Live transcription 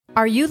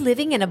Are you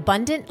living an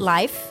abundant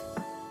life?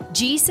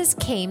 Jesus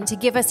came to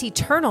give us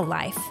eternal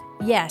life,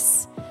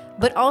 yes,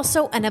 but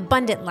also an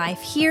abundant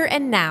life here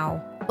and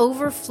now,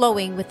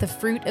 overflowing with the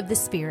fruit of the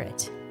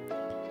Spirit.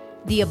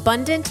 The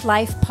Abundant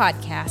Life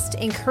podcast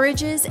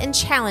encourages and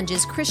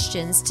challenges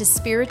Christians to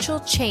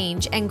spiritual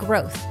change and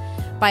growth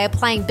by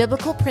applying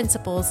biblical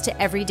principles to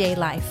everyday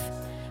life.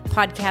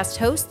 Podcast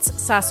hosts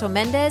Saso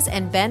Mendez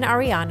and Ben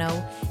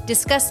Ariano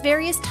discuss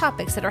various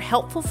topics that are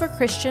helpful for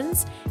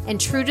Christians and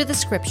true to the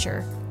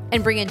Scripture,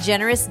 and bring a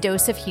generous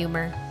dose of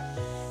humor.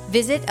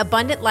 Visit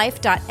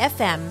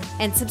abundantlife.fm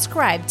and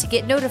subscribe to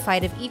get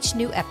notified of each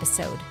new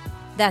episode.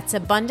 That's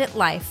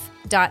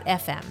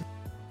abundantlife.fm.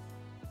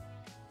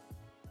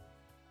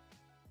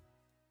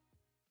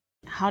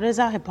 How does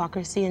our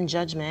hypocrisy and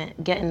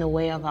judgment get in the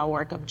way of our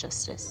work of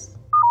justice?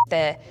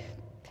 The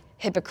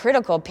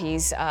hypocritical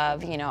piece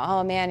of,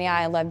 oh man, yeah,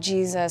 I love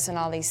Jesus and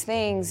all these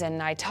things,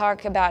 and I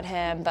talk about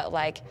him, but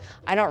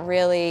I don't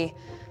really,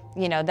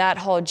 that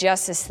whole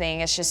justice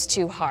thing is just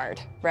too hard,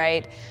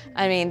 right?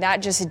 I mean,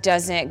 that just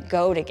doesn't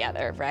go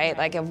together, right?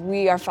 If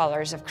we are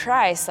followers of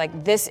Christ,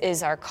 this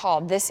is our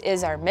call, this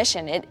is our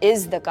mission, it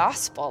is the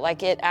gospel,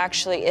 it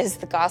actually is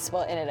the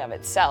gospel in and of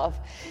itself.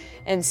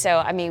 And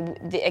so,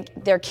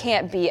 there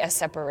can't be a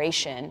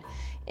separation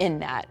in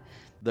that.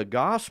 The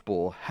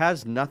gospel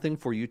has nothing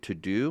for you to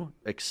do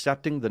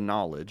accepting the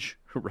knowledge,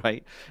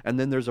 right? And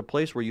then there's a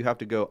place where you have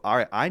to go, all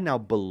right, I now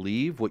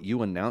believe what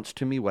you announced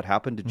to me, what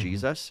happened to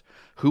Jesus,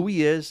 who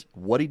he is,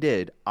 what he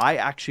did. I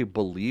actually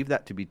believe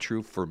that to be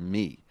true for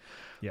me.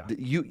 Yeah.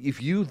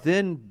 If you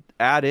then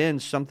add in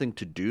something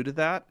to do to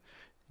that,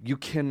 you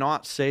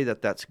cannot say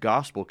that that's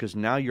gospel, because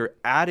now you're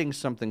adding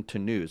something to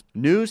news.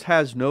 News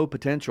has no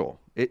potential.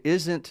 It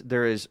isn't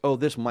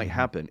this might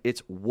happen. It's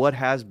what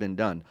has been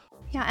done.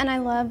 Yeah, and I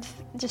love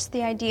just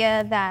the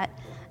idea that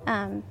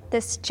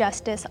this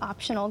justice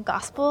optional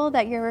gospel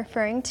that you're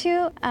referring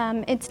to,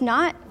 it's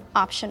not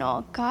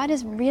optional. God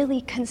is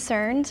really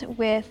concerned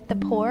with the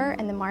poor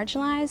and the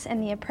marginalized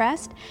and the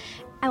oppressed.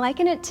 I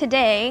liken it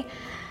today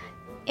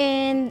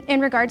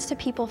in regards to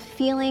people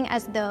feeling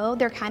as though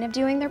they're kind of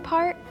doing their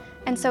part.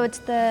 And so it's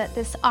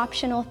this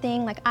optional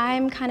thing,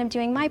 I'm kind of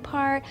doing my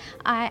part,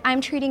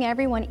 I'm treating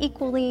everyone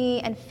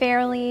equally and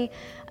fairly.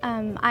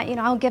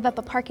 I'll give up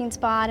a parking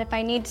spot if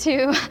I need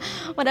to,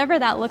 whatever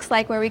that looks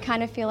like, where we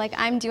kind of feel like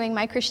I'm doing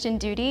my Christian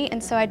duty,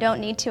 and so I don't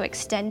need to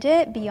extend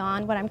it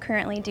beyond what I'm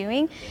currently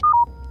doing.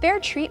 Fair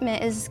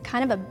treatment is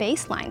kind of a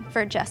baseline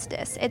for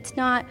justice.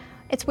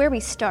 It's where we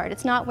start,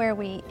 it's not where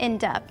we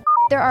end up.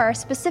 There are a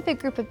specific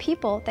group of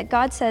people that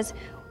God says,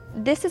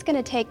 this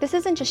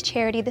isn't just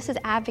charity, this is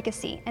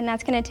advocacy, and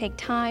that's going to take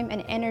time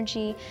and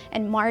energy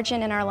and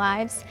margin in our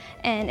lives,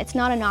 and it's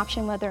not an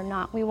option whether or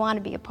not we want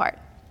to be a part.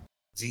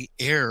 The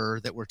error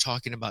that we're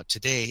talking about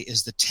today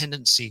is the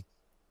tendency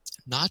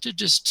not to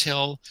just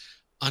tell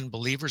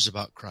unbelievers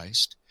about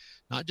Christ,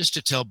 not just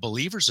to tell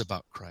believers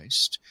about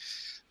Christ,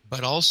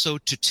 but also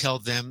to tell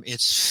them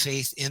it's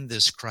faith in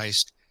this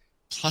Christ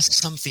plus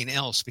something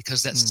else,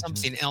 because that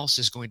something else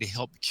is going to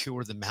help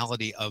cure the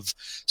malady of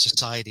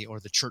society or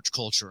the church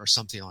culture or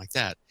something like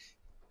that.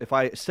 If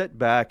I sit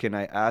back and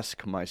I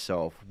ask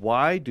myself,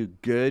 why do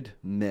good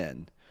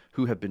men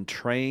who have been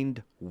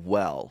trained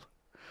well,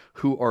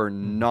 who are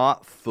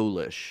not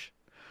foolish,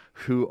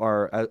 who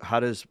are, how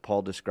does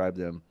Paul describe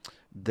them?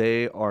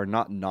 They are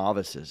not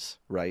novices,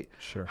 right?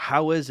 Sure.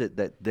 How is it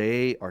that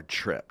they are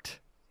tripped?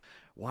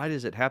 Why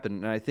does it happen?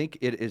 And I think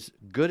it is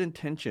good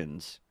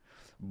intentions,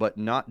 but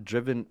not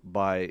driven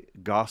by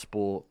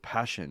gospel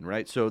passion,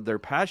 right? So their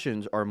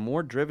passions are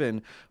more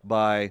driven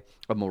by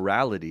a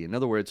morality. In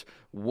other words,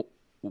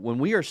 when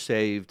we are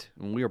saved,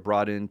 when we are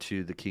brought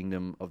into the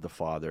kingdom of the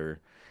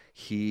Father,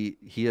 He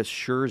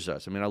assures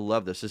us. I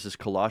love this. This is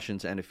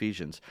Colossians and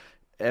Ephesians.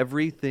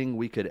 Everything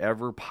we could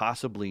ever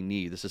possibly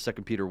need. This is 2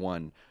 Peter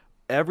 1.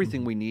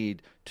 Everything we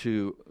need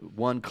to,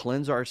 one,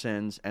 cleanse our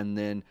sins and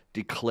then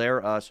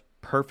declare us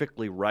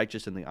perfectly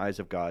righteous in the eyes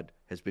of God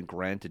has been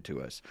granted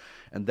to us.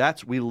 And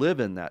we live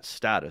in that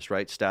status,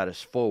 right?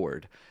 Status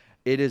forward.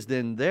 It is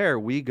then there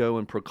we go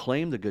and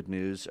proclaim the good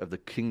news of the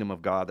kingdom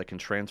of God that can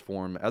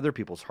transform other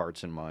people's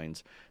hearts and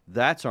minds.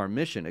 That's our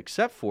mission,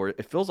 except for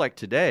it feels like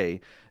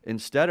today,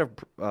 instead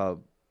of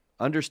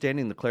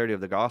understanding the clarity of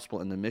the gospel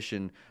and the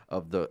mission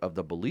of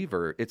the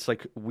believer, it's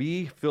like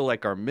we feel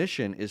like our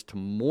mission is to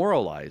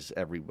moralize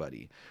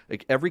everybody.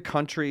 Like every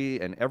country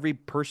and every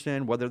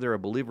person, whether they're a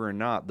believer or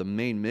not, the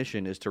main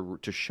mission is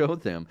to show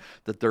them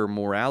that their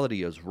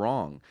morality is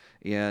wrong.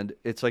 And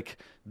it's like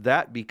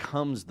that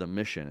becomes the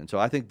mission. And so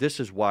I think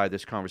this is why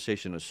this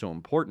conversation is so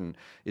important,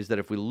 is that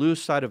if we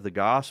lose sight of the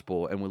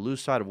gospel and we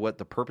lose sight of what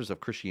the purpose of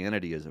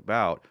Christianity is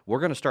about, we're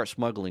going to start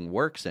smuggling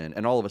works in.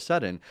 And all of a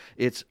sudden,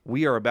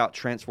 we are about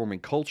transforming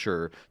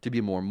culture to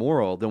be more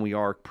moral than we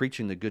are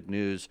preaching the good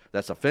news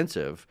that's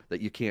offensive,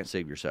 that you can't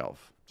save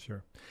yourself.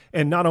 Sure.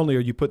 And not only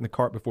are you putting the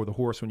cart before the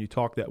horse when you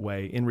talk that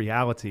way, in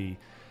reality,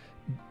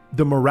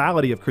 the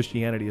morality of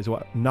Christianity is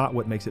not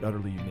what makes it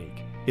utterly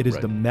unique. It is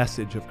the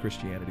message of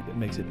Christianity that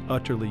makes it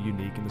utterly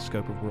unique in the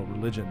scope of world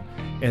religion,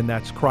 and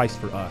that's Christ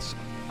for us.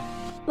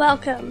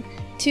 Welcome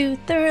to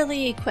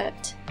Thoroughly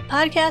Equipped, a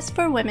podcast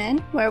for women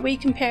where we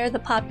compare the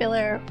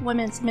popular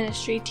women's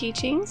ministry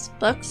teachings,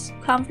 books,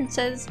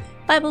 conferences,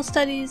 Bible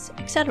studies,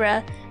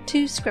 etc.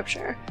 to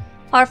Scripture.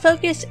 Our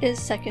focus is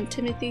 2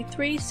 Timothy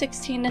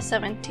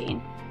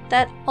 3:16-17,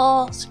 that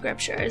all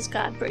Scripture is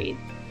God-breathed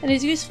and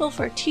is useful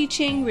for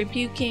teaching,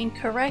 rebuking,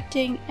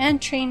 correcting,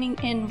 and training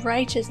in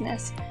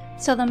righteousness,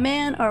 so the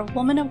man or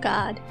woman of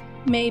God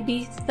may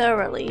be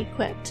thoroughly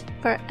equipped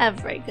for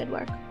every good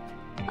work.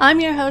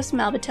 I'm your host,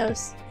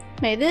 Pt.2.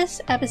 May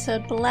this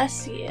episode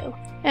bless you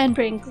and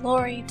bring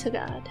glory to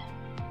God.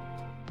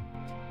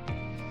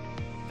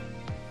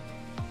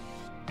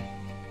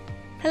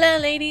 Hello,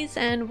 ladies,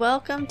 and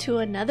welcome to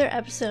another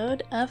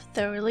episode of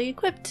Thoroughly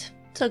Equipped.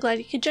 So glad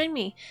you could join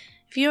me.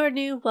 If you are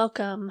new,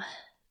 welcome.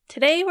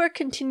 Today we're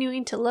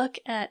continuing to look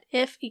at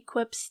If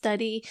Equipped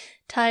study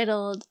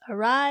titled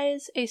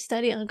Arise, a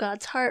Study on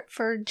God's Heart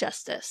for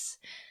Justice.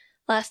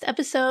 Last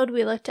episode,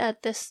 we looked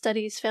at this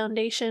study's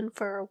foundation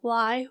for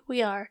why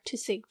we are to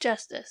seek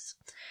justice.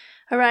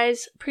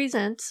 Arise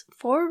presents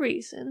 4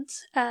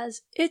 reasons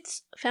as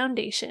its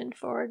foundation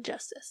for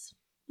justice.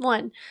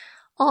 1.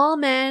 All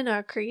men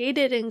are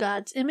created in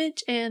God's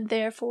image and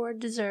therefore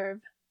deserve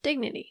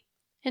dignity.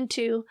 And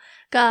 2.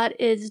 God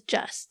is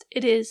just.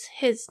 It is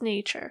His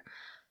nature.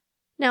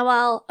 Now,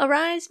 while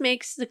Arise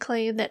makes the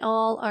claim that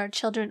all are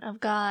children of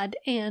God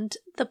and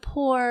the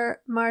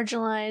poor,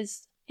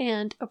 marginalized,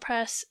 and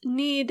oppressed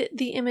need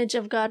the image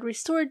of God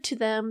restored to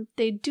them,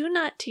 they do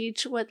not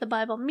teach what the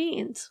Bible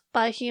means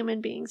by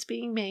human beings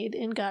being made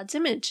in God's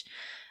image,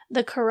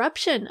 the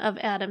corruption of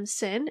Adam's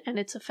sin and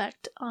its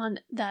effect on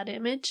that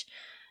image.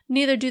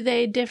 Neither do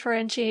they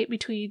differentiate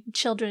between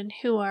children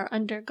who are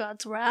under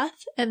God's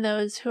wrath and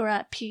those who are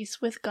at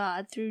peace with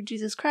God through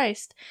Jesus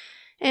Christ.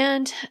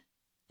 And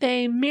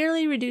they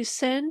merely reduce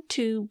sin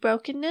to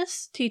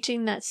brokenness,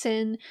 teaching that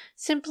sin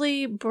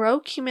simply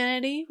broke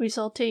humanity,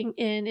 resulting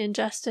in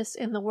injustice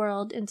in the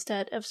world,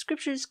 instead of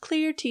Scripture's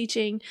clear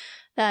teaching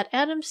that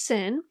Adam's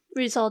sin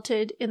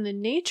resulted in the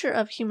nature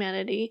of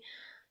humanity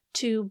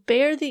to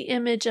bear the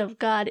image of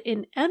God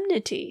in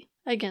enmity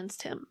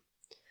against Him,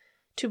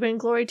 to bring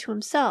glory to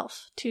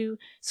Himself, to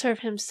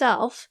serve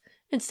Himself,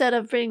 instead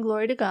of bringing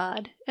glory to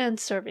God and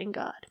serving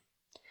God.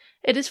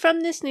 It is from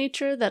this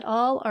nature that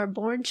all are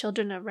born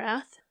children of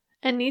wrath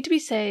and need to be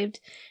saved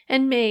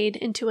and made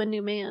into a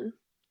new man.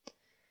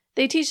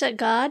 They teach that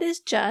God is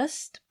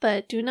just,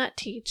 but do not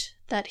teach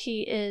that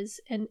He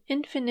is an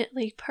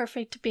infinitely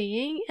perfect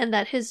being and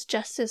that His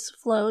justice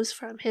flows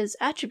from His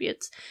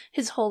attributes,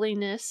 His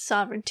holiness,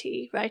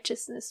 sovereignty,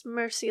 righteousness,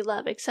 mercy,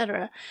 love,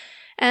 etc.,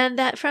 and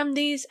that from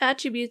these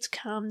attributes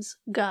comes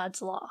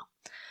God's law.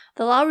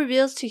 The law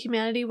reveals to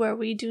humanity where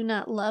we do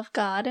not love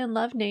God and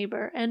love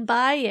neighbor, and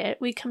by it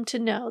we come to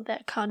know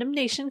that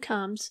condemnation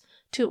comes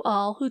to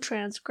all who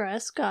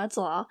transgress God's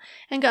law,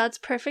 and God's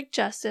perfect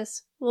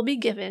justice will be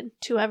given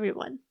to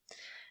everyone.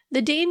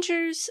 The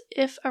dangers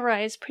If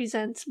Arise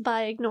presents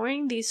by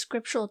ignoring these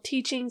scriptural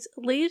teachings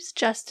leaves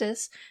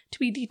justice to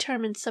be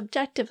determined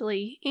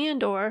subjectively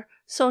and or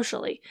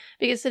socially,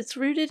 because it's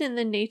rooted in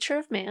the nature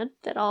of man,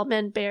 that all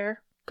men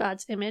bear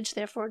God's image,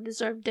 therefore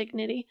deserve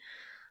dignity,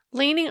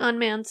 leaning on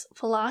man's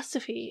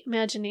philosophy,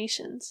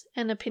 imaginations,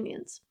 and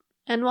opinions.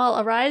 And while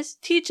Arise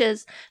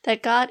teaches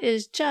that God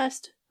is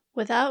just,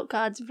 without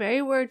God's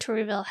very word to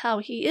reveal how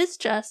He is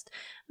just,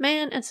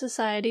 man and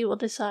society will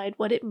decide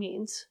what it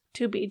means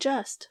to be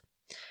just.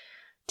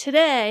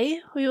 Today,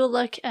 we will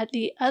look at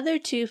the other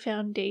 2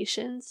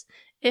 foundations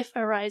If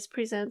Arise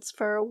presents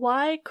for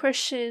why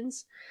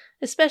Christians,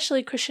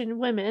 especially Christian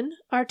women,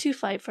 are to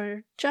fight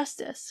for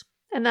justice.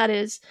 And that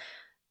is,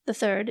 the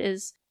third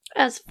is,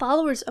 as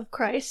followers of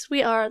Christ,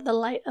 we are the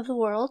light of the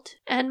world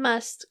and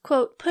must,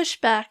 quote, push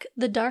back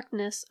the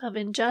darkness of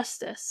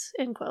injustice,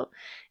 end quote.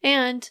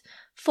 And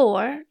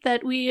 4,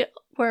 that we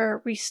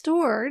were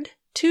restored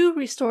to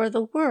restore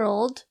the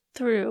world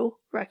through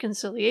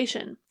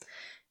reconciliation.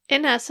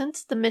 In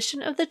essence, the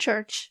mission of the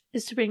church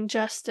is to bring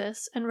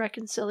justice and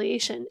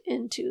reconciliation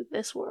into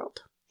this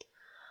world.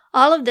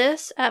 All of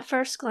this, at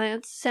first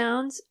glance,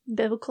 sounds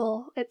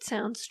biblical. It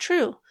sounds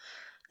true.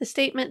 The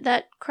statement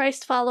that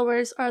Christ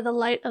followers are the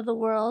light of the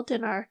world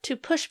and are to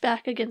push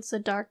back against the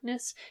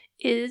darkness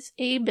is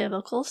a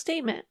biblical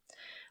statement.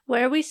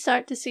 Where we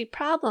start to see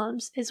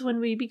problems is when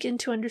we begin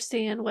to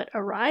understand what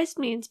Arise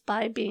means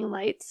by being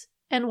lights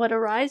and what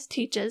Arise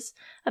teaches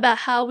about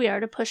how we are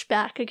to push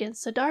back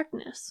against the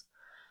darkness.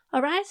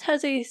 Arise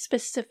has a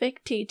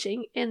specific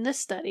teaching in this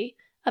study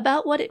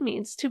about what it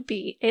means to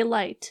be a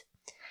light.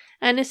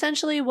 And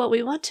essentially what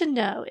we want to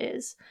know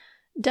is,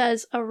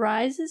 does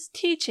Arise's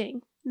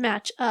teaching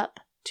match up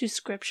to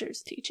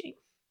Scripture's teaching?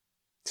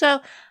 So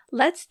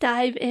let's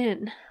dive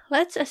in.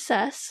 Let's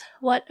assess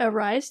what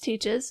Arise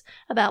teaches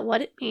about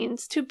what it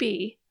means to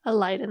be a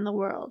light in the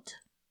world.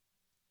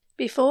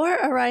 Before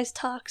Arise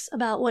talks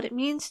about what it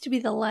means to be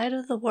the light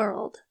of the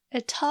world,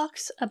 it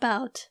talks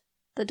about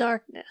the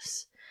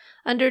darkness.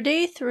 Under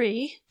day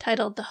 3,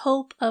 titled The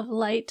Hope of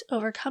Light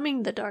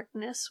Overcoming the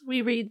Darkness,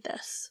 we read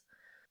this.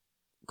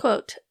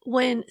 quote,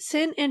 when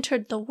sin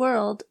entered the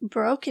world,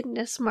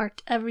 brokenness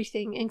marked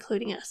everything,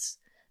 including us.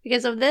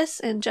 Because of this,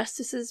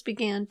 injustices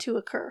began to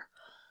occur.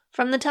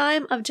 From the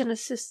time of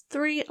Genesis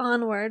 3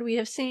 onward, we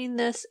have seen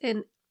this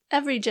in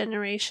every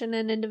generation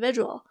and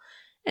individual.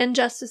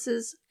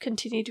 Injustices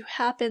continue to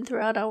happen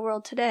throughout our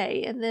world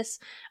today in this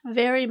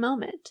very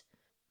moment.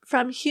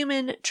 From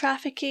human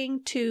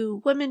trafficking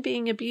to women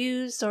being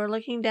abused or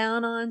looking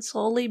down on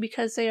solely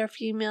because they are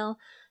female,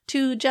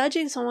 to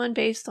judging someone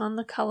based on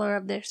the color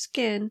of their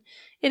skin,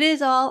 it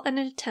is all an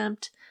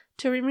attempt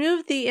to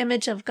remove the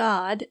image of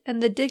God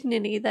and the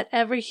dignity that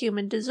every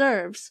human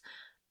deserves.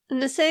 In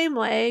the same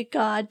way,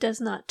 God does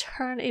not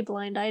turn a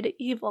blind eye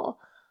to evil.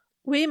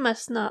 We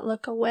must not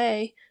look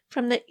away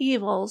from the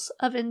evils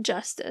of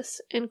injustice,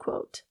 end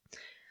quote.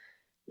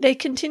 They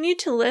continue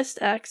to list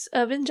acts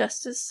of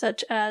injustice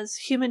such as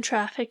human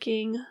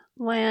trafficking,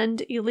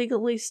 land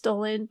illegally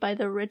stolen by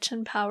the rich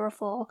and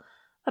powerful,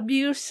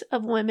 abuse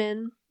of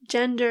women,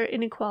 gender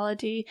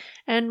inequality,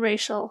 and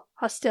racial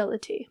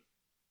hostility.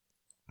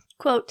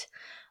 Quote,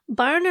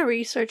 Barna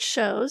research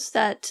shows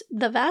that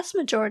the vast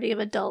majority of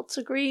adults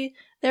agree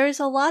there is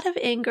a lot of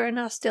anger and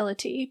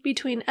hostility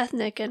between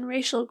ethnic and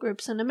racial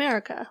groups in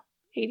America,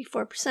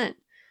 84%.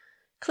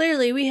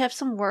 Clearly, we have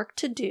some work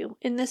to do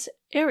in this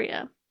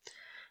area.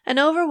 An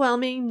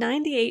overwhelming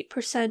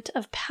 98%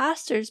 of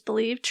pastors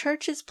believe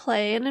churches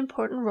play an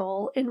important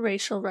role in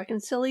racial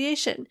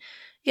reconciliation,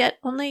 yet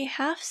only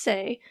half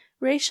say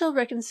racial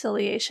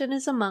reconciliation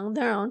is among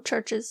their own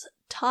church's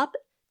top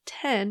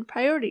 10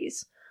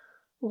 priorities.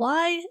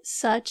 Why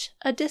such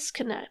a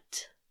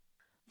disconnect?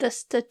 The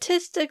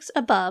statistics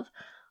above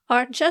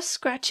are just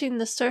scratching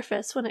the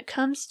surface when it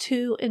comes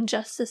to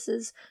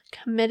injustices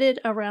committed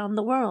around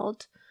the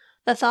world.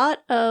 The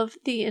thought of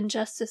the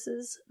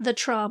injustices, the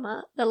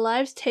trauma, the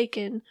lives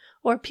taken,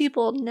 or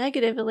people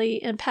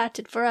negatively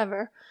impacted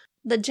forever,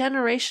 the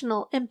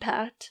generational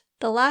impact,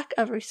 the lack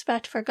of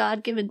respect for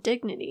God-given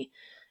dignity,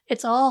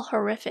 it's all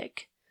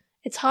horrific.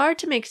 It's hard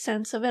to make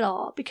sense of it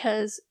all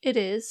because it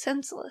is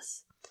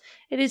senseless.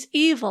 It is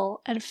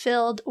evil and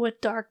filled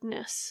with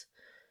darkness.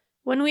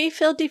 When we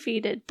feel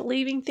defeated,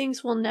 believing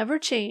things will never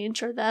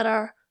change or that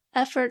our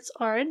efforts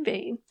are in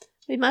vain,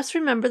 we must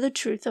remember the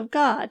truth of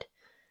God.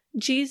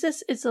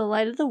 Jesus is the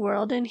light of the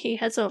world and he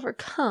has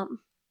overcome.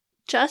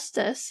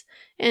 Justice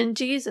in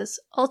Jesus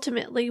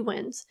ultimately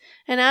wins,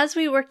 and as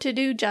we work to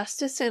do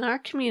justice in our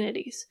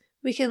communities,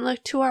 we can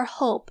look to our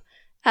hope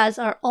as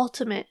our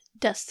ultimate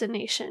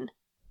destination.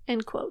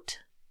 End quote.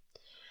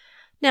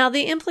 Now,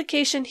 the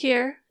implication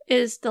here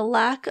is the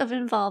lack of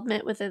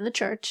involvement within the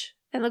church,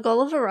 and the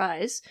goal of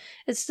Arise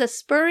is the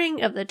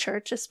spurring of the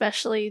church,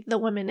 especially the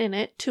women in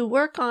it, to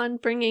work on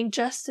bringing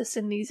justice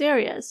in these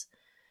areas.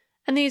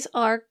 And these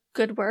are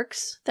good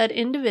works that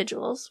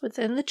individuals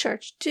within the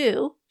church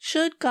do,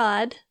 should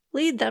God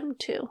lead them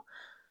to.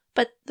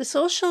 But the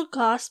social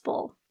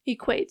gospel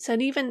equates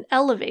and even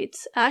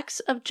elevates acts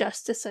of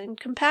justice and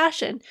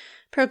compassion,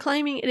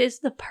 proclaiming it is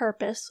the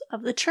purpose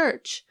of the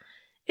church.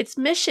 Its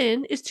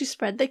mission is to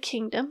spread the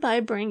kingdom by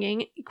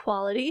bringing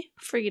equality,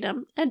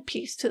 freedom, and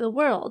peace to the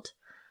world.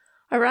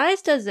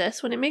 Arise does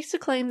this when it makes the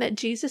claim that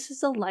Jesus is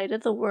the light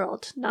of the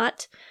world,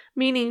 not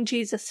meaning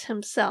Jesus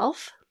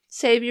himself,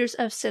 saviors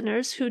of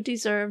sinners who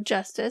deserve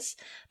justice,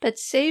 but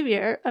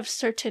savior of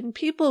certain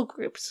people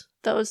groups,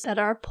 those that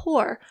are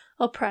poor,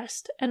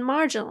 oppressed, and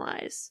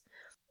marginalized.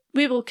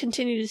 We will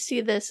continue to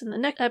see this in the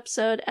next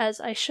episode as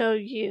I show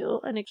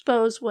you and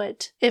expose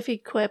what If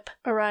Equip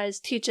Arise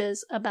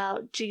teaches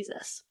about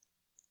Jesus.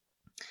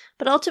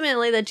 But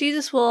ultimately, that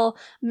Jesus will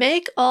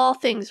make all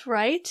things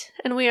right,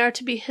 and we are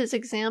to be his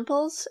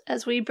examples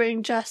as we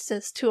bring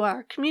justice to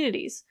our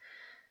communities.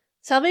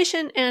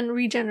 Salvation and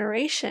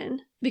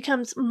regeneration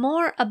becomes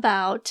more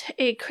about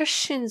a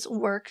Christian's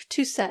work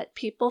to set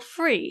people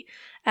free,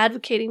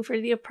 advocating for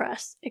the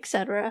oppressed,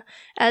 etc.,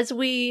 as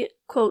we,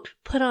 quote,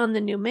 put on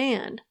the new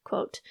man,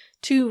 quote,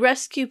 to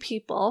rescue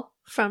people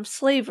from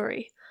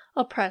slavery,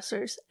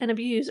 oppressors, and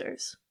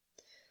abusers.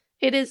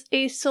 It is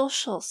a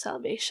social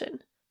salvation,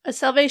 a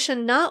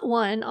salvation not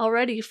one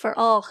already for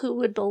all who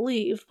would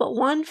believe, but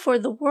one for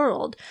the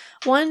world,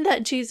 one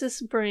that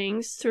Jesus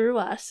brings through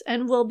us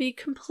and will be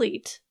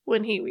complete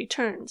when he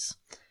returns.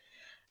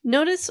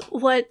 Notice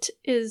what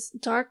is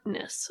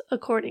darkness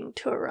according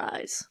to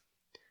Arise.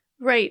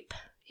 Rape,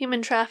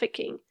 human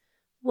trafficking,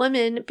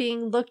 women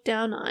being looked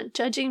down on,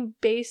 judging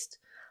based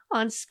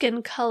on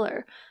skin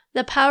color,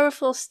 the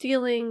powerful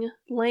stealing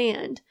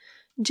land,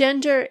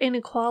 gender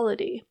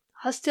inequality,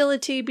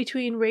 hostility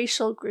between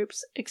racial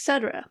groups,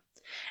 etc.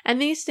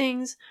 And these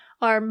things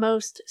are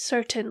most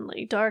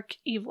certainly dark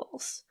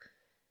evils.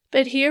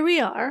 But here we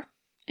are,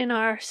 in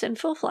our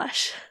sinful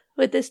flesh,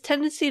 with this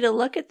tendency to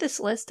look at this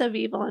list of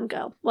evil and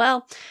go,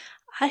 well,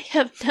 I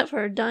have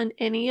never done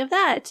any of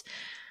that.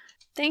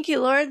 Thank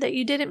you, Lord, that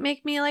you didn't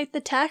make me like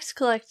the tax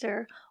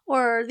collector,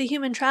 or the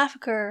human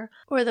trafficker,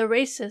 or the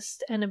racist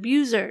and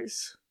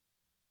abusers.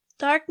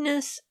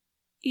 Darkness,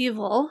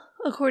 evil,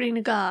 according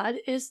to God,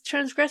 is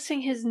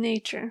transgressing his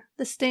nature,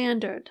 the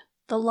standard,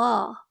 the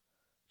law,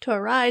 To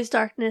arise,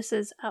 darkness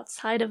is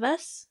outside of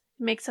us.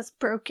 It makes us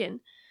broken.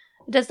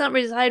 It does not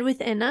reside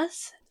within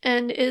us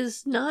and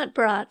is not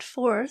brought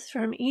forth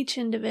from each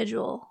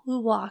individual who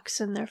walks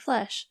in their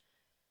flesh.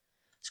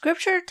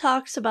 Scripture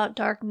talks about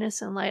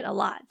darkness and light a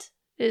lot.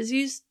 It is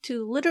used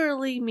to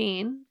literally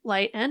mean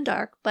light and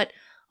dark, but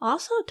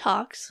also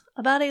talks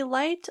about a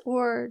light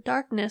or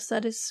darkness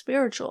that is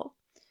spiritual.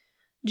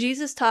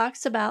 Jesus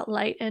talks about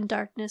light and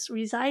darkness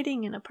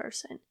residing in a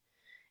person.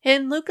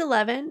 In Luke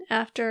 11,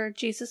 after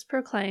Jesus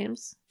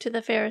proclaims to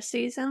the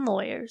Pharisees and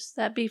lawyers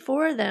that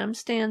before them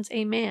stands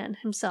a man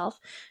himself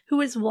who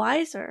is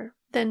wiser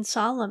than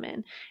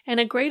Solomon and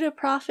a greater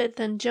prophet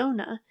than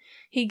Jonah,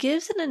 he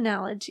gives an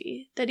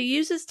analogy that he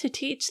uses to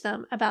teach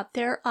them about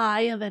their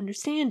eye of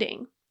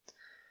understanding.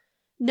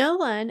 No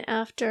one,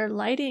 after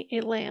lighting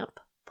a lamp,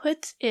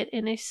 puts it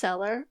in a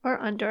cellar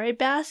or under a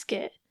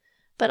basket,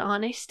 but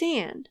on a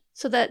stand,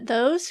 so that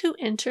those who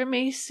enter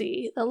may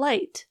see the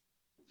light.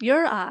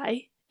 Your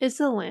eye is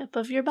the lamp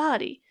of your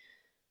body.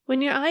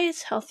 When your eye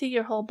is healthy,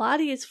 your whole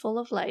body is full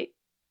of light,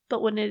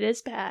 but when it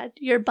is bad,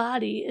 your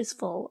body is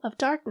full of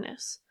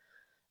darkness.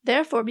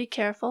 Therefore be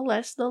careful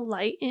lest the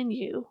light in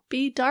you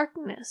be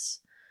darkness.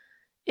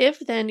 If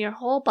then your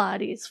whole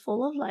body is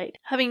full of light,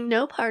 having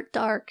no part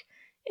dark,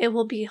 it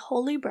will be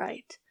wholly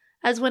bright,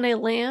 as when a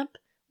lamp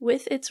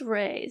with its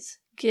rays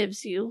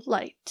gives you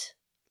light.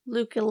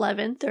 Luke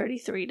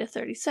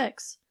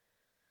 11:33-36.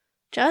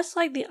 Just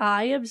like the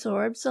eye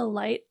absorbs the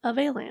light of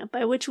a lamp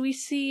by which we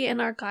see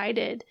and are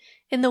guided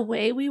in the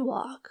way we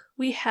walk,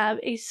 we have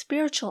a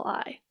spiritual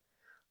eye.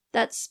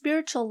 That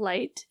spiritual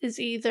light is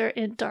either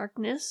in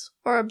darkness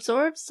or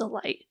absorbs the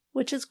light,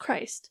 which is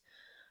Christ.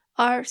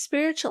 Our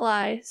spiritual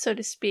eye, so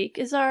to speak,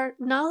 is our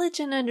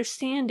knowledge and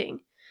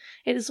understanding.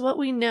 It is what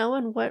we know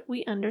and what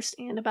we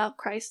understand about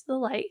Christ the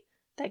light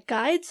that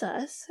guides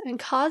us and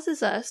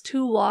causes us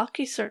to walk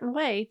a certain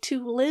way,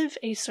 to live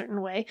a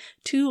certain way,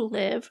 to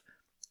live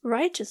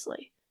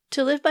righteously,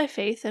 to live by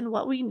faith in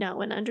what we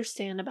know and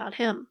understand about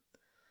Him.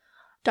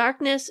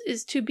 Darkness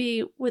is to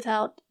be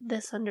without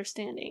this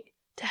understanding.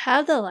 To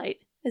have the light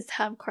is to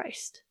have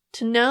Christ,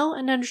 to know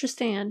and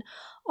understand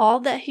all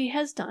that He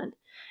has done,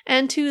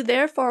 and to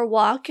therefore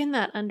walk in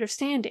that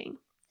understanding.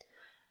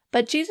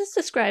 But Jesus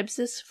describes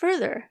this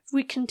further if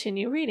we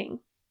continue reading.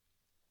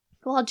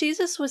 While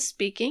Jesus was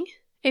speaking,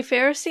 a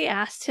Pharisee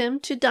asked him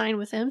to dine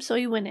with him, so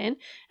he went in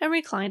and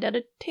reclined at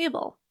a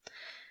table.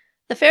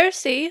 The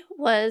Pharisee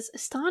was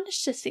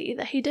astonished to see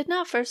that he did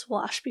not first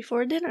wash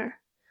before dinner.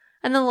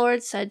 And the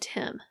Lord said to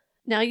him,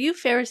 Now you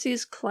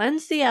Pharisees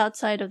cleanse the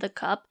outside of the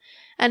cup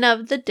and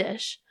of the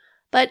dish,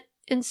 but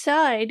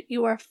inside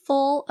you are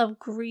full of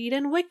greed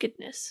and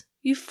wickedness.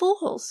 You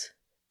fools!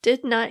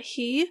 Did not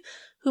He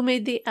who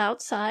made the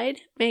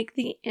outside make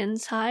the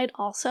inside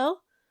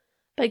also?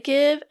 But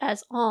give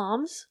as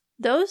alms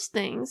those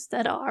things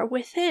that are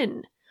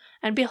within,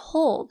 and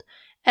behold,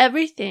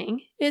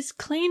 everything is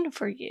clean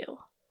for you.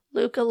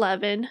 Luke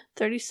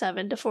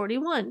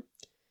 11:37-41.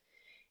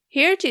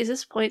 Here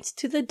Jesus points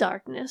to the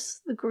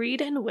darkness, the greed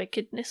and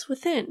wickedness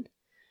within.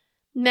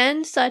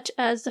 Men such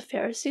as the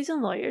Pharisees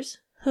and lawyers,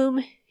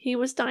 whom he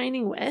was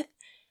dining with,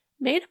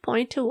 made a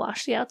point to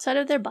wash the outside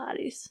of their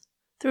bodies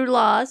through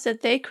laws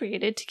that they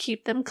created to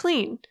keep them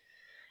clean.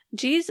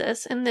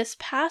 Jesus in this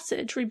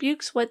passage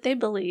rebukes what they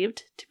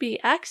believed to be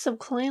acts of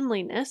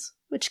cleanliness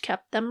which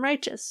kept them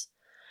righteous.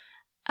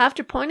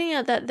 After pointing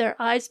out that their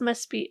eyes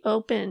must be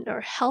opened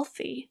or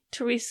healthy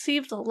to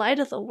receive the light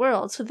of the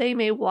world so they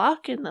may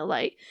walk in the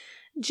light,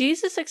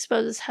 Jesus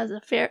exposes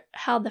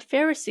how the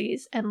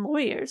Pharisees and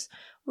lawyers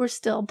were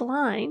still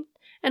blind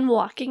and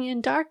walking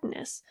in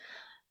darkness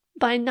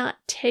by not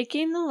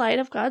taking the light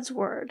of God's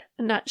word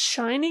and not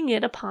shining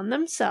it upon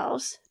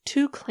themselves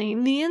to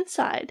clean the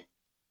inside.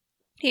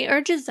 He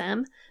urges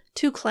them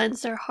to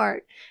cleanse their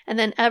heart, and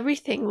then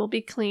everything will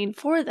be clean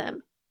for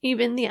them,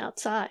 even the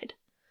outside.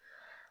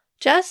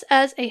 Just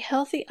as a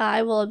healthy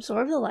eye will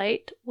absorb the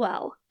light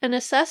well and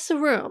assess the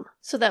room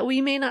so that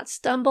we may not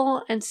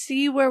stumble and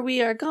see where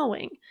we are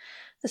going,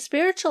 the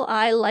spiritual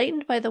eye,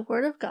 lightened by the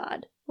Word of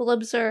God, will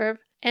observe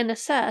and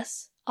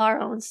assess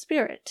our own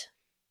spirit.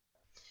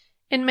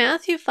 In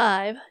Matthew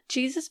 5,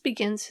 Jesus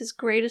begins his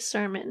greatest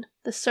sermon,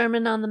 the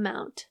Sermon on the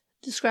Mount,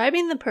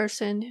 describing the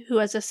person who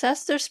has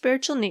assessed their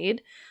spiritual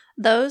need,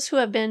 those who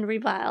have been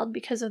reviled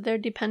because of their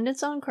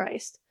dependence on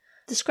Christ,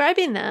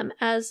 describing them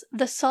as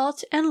the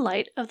salt and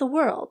light of the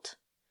world.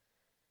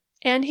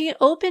 And he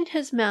opened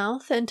his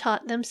mouth and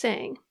taught them,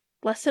 saying,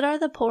 Blessed are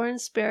the poor in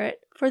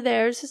spirit, for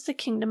theirs is the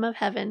kingdom of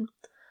heaven.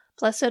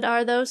 Blessed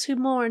are those who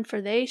mourn, for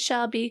they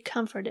shall be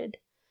comforted.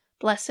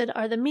 Blessed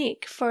are the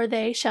meek, for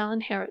they shall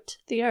inherit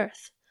the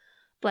earth.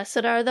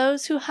 Blessed are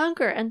those who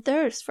hunger and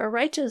thirst for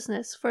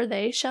righteousness, for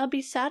they shall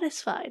be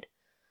satisfied.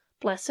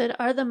 Blessed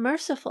are the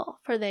merciful,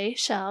 for they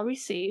shall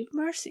receive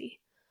mercy.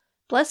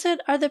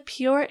 Blessed are the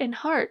pure in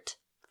heart,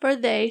 for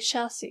they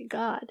shall see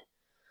God.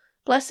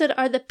 Blessed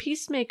are the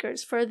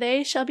peacemakers, for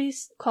they shall be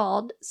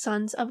called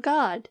sons of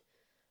God.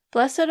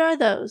 Blessed are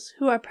those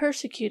who are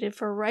persecuted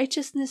for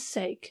righteousness'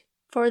 sake,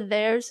 for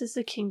theirs is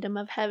the kingdom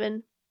of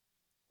heaven.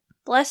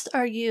 Blessed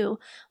are you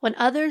when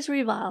others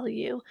revile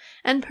you,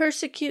 and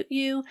persecute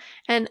you,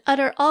 and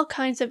utter all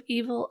kinds of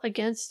evil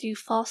against you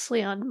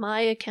falsely on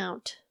my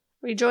account.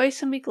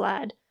 Rejoice and be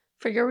glad,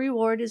 for your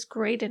reward is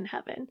great in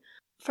heaven.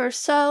 For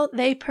so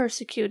they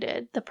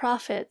persecuted the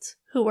prophets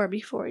who were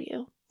before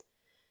you.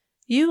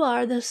 You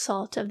are the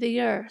salt of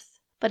the earth,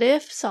 but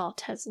if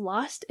salt has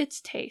lost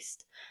its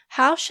taste,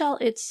 how shall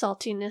its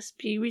saltiness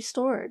be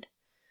restored?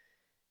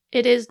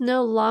 It is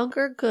no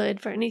longer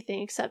good for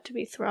anything except to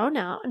be thrown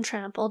out and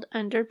trampled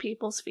under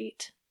people's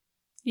feet.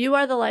 You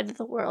are the light of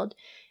the world.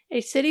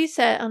 A city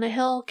set on a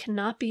hill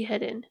cannot be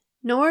hidden,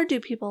 nor do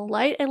people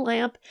light a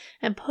lamp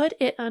and put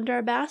it under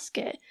a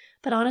basket,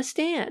 but on a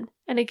stand,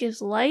 and it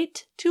gives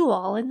light to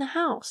all in the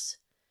house.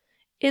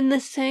 In the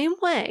same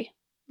way,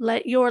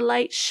 let your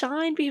light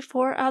shine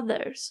before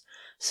others,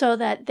 so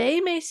that they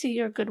may see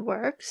your good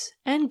works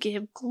and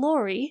give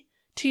glory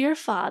to your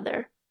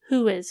Father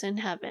who is in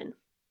heaven.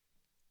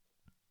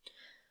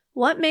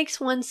 What makes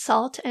one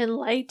salt and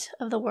light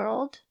of the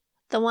world?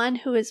 The one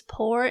who is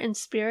poor in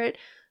spirit,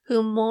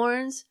 who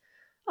mourns,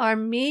 are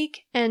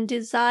meek, and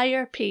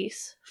desire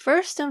peace,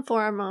 first and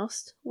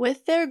foremost,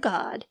 with their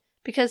God,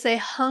 because they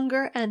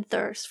hunger and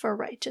thirst for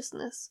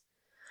righteousness.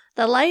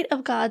 The light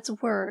of God's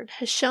word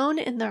has shone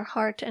in their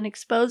heart and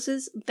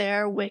exposes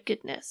their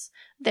wickedness,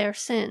 their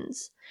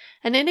sins,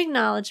 and in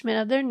acknowledgement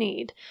of their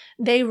need,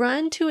 they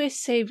run to a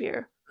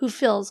Savior who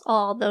fills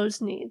all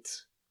those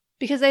needs.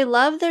 Because they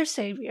love their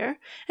Savior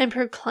and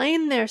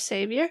proclaim their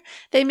Savior,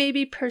 they may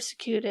be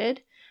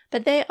persecuted,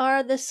 but they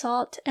are the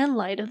salt and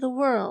light of the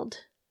world.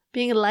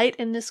 Being light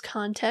in this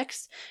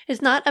context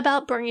is not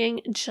about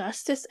bringing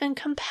justice and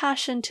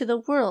compassion to the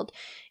world.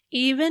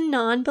 Even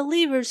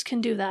non-believers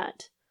can do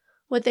that.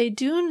 What they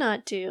do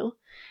not do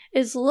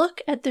is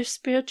look at their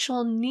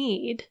spiritual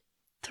need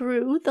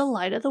through the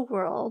light of the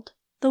world,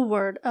 the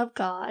Word of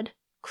God,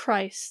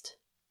 Christ.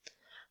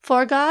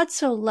 For God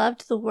so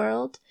loved the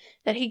world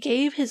that he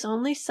gave his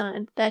only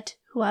Son, that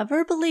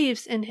whoever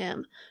believes in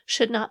him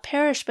should not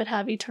perish but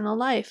have eternal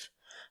life.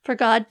 For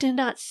God did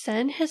not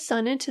send his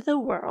Son into the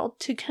world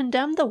to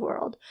condemn the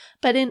world,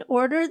 but in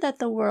order that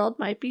the world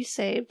might be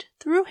saved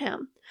through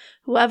him.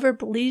 Whoever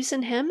believes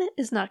in him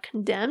is not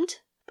condemned,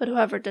 but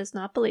whoever does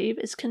not believe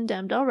is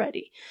condemned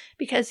already,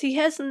 because he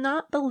has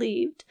not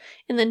believed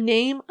in the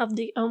name of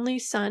the only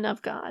Son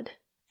of God.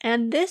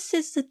 And this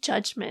is the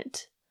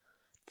judgment.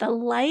 The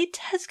light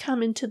has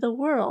come into the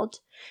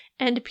world,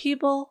 and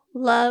people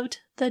loved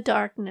the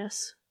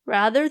darkness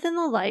rather than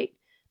the light,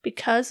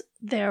 because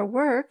their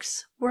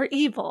works were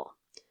evil.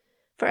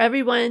 For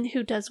everyone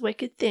who does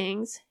wicked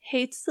things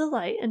hates the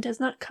light and does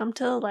not come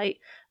to the light,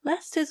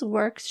 lest his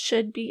works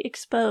should be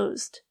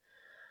exposed.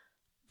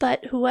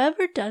 But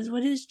whoever does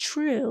what is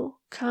true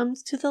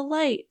comes to the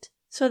light,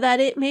 so that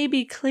it may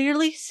be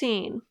clearly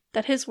seen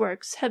that his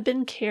works have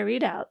been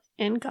carried out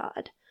in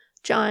God.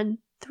 John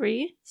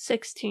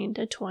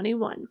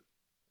 3:16-21.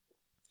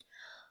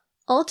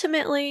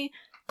 Ultimately,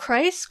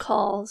 Christ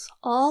calls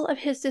all of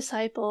his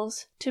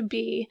disciples to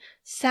be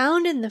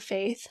sound in the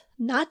faith,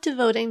 not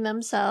devoting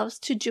themselves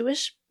to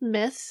Jewish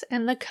myths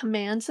and the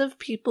commands of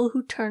people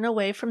who turn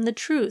away from the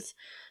truth.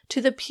 To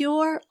the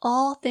pure,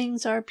 all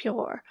things are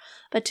pure,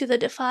 but to the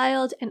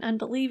defiled and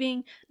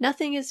unbelieving,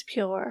 nothing is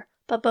pure,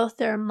 but both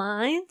their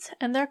minds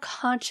and their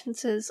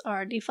consciences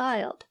are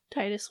defiled.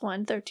 Titus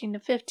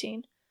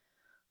 1:13-15.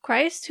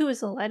 Christ, who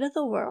is the light of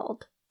the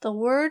world, the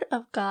Word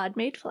of God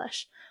made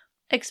flesh,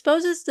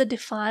 exposes the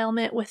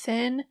defilement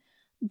within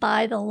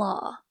by the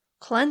law,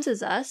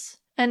 cleanses us,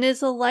 and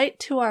is a light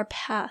to our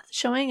path,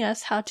 showing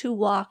us how to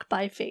walk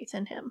by faith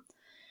in him.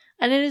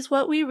 And it is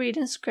what we read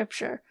in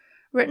Scripture,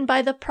 written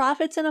by the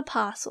prophets and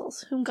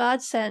apostles, whom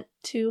God sent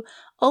to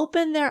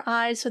open their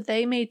eyes so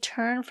they may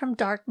turn from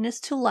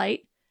darkness to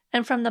light,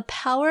 and from the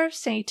power of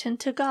Satan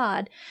to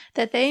God,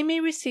 that they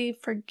may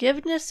receive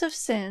forgiveness of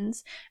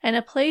sins and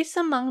a place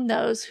among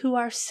those who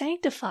are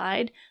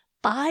sanctified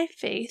by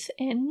faith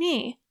in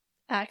me.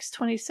 Acts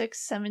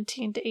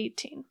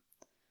 26:17-18.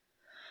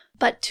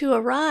 But to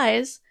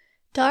arise,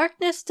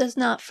 darkness does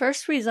not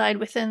first reside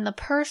within the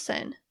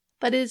person,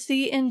 but is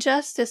the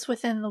injustice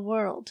within the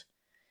world.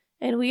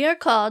 And we are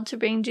called to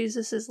bring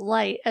Jesus'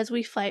 light as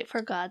we fight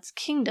for God's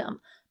kingdom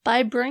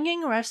by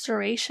bringing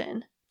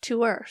restoration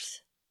to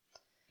earth.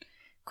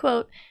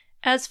 Quote,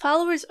 as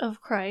followers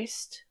of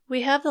Christ,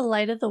 we have the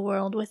light of the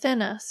world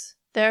within us.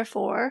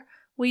 Therefore,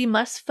 we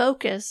must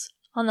focus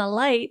on the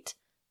light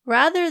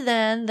rather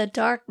than the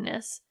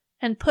darkness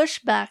and push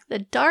back the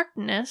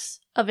darkness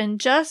of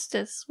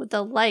injustice with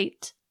the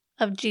light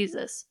of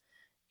Jesus.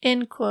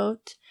 End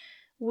quote.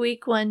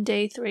 Week 1,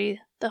 Day 3,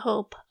 the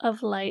hope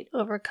of light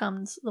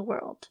overcomes the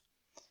world.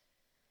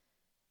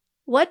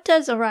 What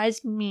does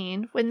arise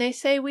mean when they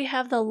say we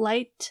have the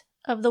light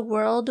of the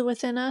world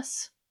within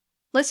us?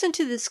 Listen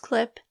to this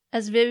clip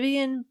as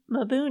Vivian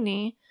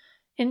Mabuni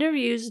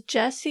interviews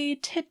Jesse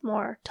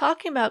Tidmore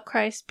talking about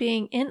Christ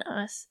being in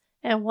us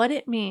and what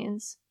it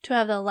means to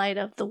have the light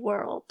of the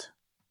world.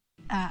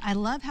 I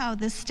love how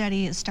this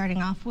study is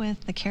starting off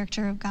with the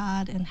character of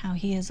God and how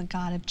he is a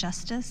God of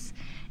justice.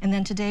 And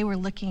then today we're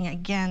looking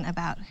again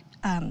about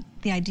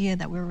the idea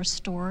that we're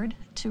restored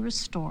to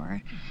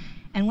restore.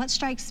 And what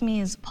strikes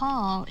me is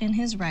Paul, in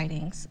his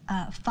writings,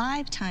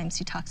 5 times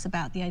he talks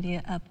about the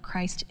idea of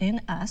Christ in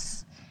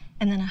us,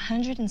 and then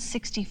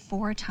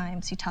 164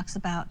 times he talks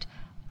about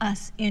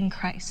us in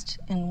Christ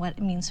and what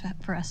it means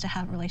for us to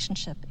have a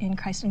relationship in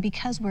Christ. And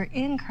because we're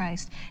in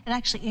Christ, it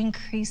actually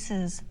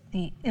increases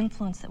the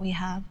influence that we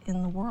have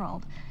in the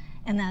world.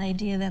 And that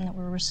idea then that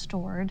we're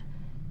restored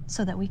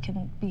so that we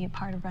can be a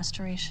part of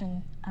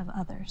restoration of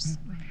others.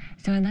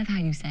 So I love how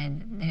you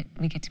said that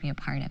we get to be a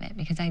part of it,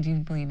 because I do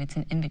believe it's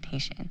an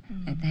invitation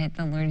that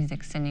the Lord is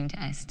extending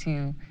to us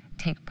to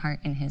take part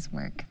in his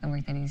work, the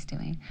work that he's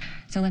doing.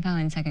 So I love how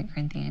in 2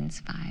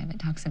 Corinthians 5, it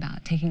talks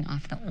about taking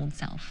off the old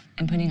self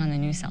and putting on the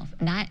new self.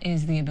 That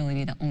is the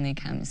ability that only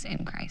comes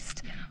in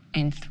Christ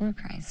and through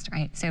Christ,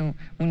 right? So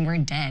when we're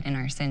dead in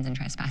our sins and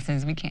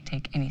trespasses, we can't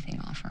take anything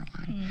off or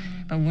on.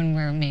 But when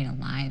we're made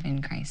alive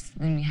in Christ,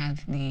 then we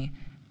have the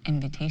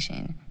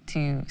invitation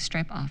to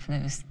strip off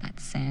that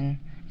sin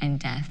and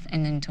death,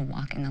 and then to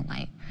walk in the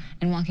light.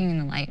 And walking in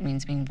the light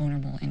means being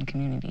vulnerable in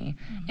community.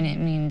 And it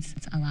means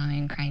it's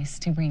allowing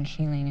Christ to bring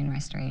healing and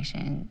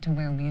restoration to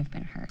where we've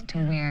been hurt, to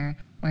where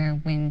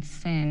when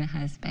sin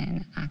has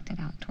been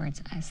acted out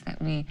towards us,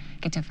 that we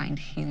get to find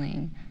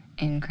healing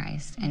in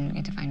Christ and we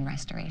get to find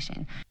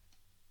restoration.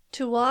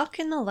 To walk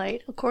in the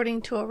light,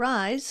 according to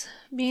Arise,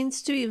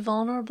 means to be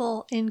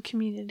vulnerable in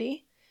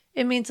community.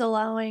 It means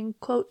allowing,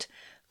 quote,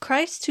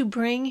 Christ to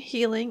bring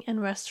healing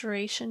and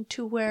restoration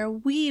to where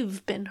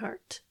we've been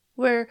hurt,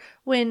 where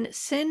when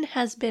sin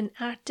has been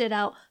acted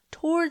out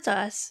towards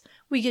us,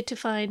 we get to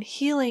find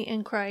healing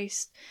in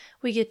Christ,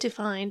 we get to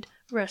find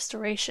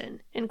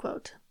restoration, end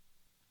quote.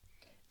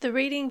 The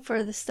reading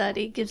for the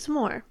study gives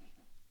more.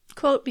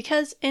 Quote,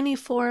 because any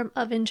form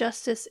of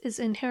injustice is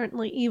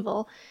inherently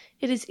evil,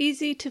 it is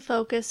easy to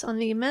focus on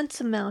the immense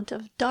amount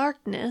of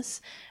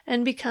darkness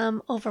and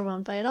become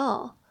overwhelmed by it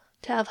all.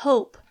 To have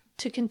hope,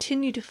 to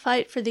continue to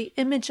fight for the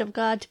image of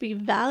God to be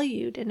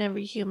valued in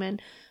every human,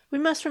 we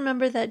must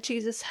remember that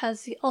Jesus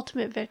has the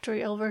ultimate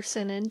victory over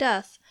sin and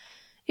death.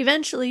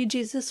 Eventually,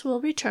 Jesus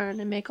will return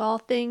and make all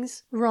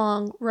things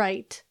wrong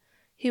right.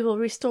 He will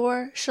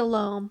restore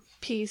shalom,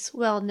 peace,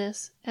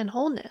 wellness, and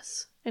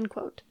wholeness, end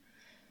quote.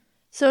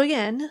 So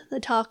again,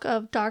 the talk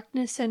of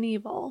darkness and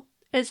evil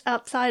is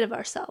outside of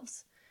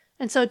ourselves.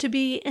 And so to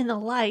be in the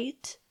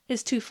light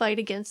is to fight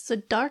against the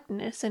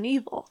darkness and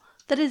evil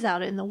that is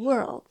out in the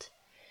world.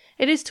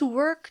 It is to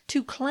work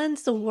to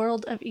cleanse the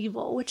world of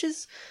evil, which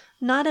is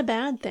not a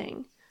bad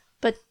thing.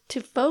 But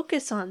to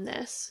focus on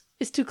this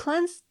is to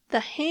cleanse the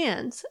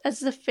hands as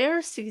the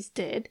Pharisees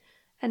did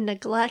and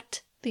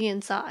neglect the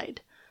inside.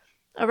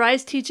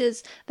 Arise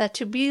teaches that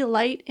to be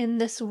light in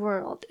this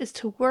world is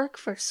to work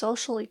for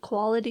social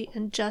equality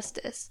and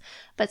justice,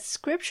 but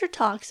Scripture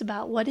talks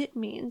about what it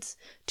means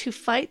to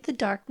fight the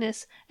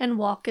darkness and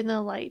walk in the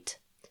light.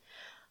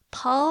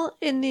 Paul,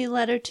 in the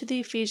letter to the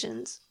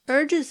Ephesians,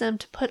 urges them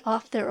to put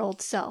off their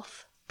old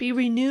self, be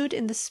renewed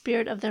in the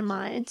spirit of their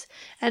minds,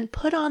 and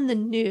put on the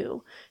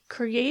new,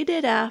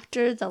 created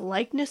after the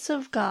likeness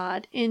of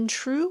God in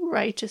true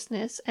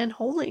righteousness and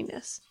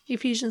holiness.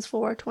 Ephesians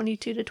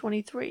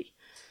 4:22-23.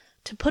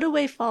 To put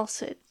away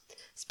falsehood,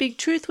 speak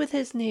truth with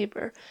his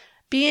neighbor,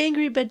 be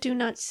angry but do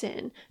not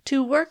sin,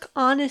 to work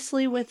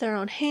honestly with their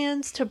own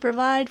hands, to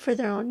provide for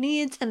their own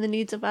needs and the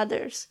needs of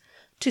others,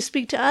 to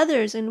speak to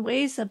others in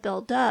ways that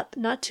build up,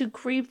 not to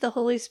grieve the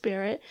Holy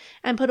Spirit,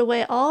 and put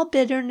away all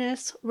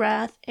bitterness,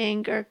 wrath,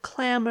 anger,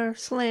 clamor,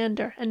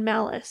 slander, and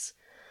malice,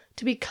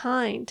 to be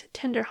kind,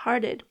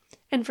 tender-hearted,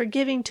 and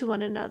forgiving to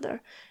one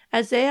another,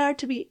 as they are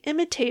to be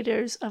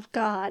imitators of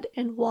God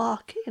and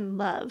walk in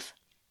love.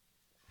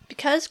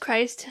 Because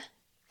Christ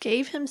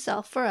gave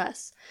himself for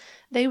us,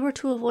 they were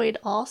to avoid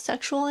all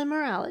sexual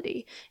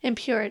immorality,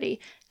 impurity,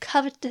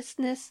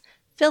 covetousness,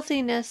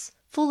 filthiness,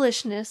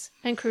 foolishness,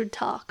 and crude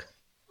talk.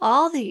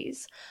 All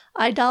these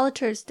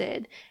idolaters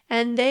did,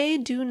 and they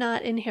do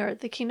not inherit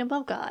the kingdom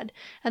of God,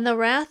 and the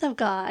wrath of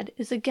God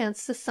is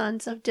against the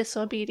sons of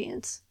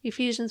disobedience.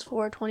 Ephesians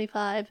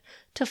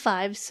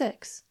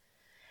 4:25-5:6.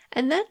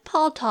 And then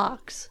Paul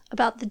talks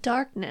about the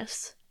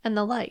darkness and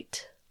the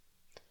light.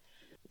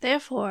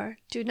 Therefore,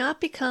 do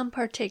not become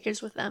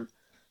partakers with them.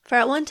 For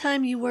at one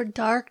time you were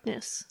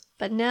darkness,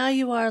 but now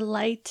you are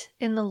light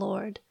in the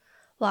Lord.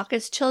 Walk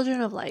as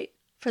children of light,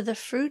 for the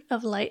fruit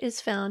of light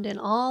is found in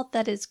all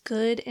that is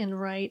good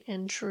and right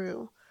and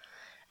true.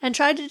 And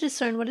try to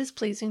discern what is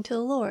pleasing to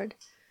the Lord.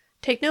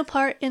 Take no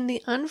part in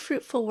the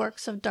unfruitful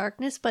works of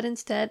darkness, but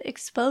instead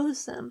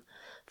expose them.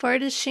 For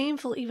it is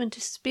shameful even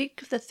to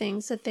speak of the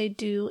things that they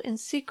do in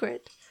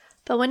secret.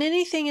 But when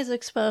anything is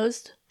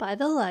exposed by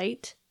the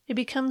light, it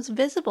becomes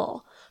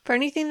visible, for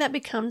anything that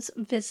becomes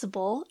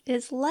visible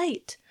is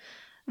light.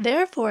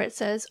 Therefore it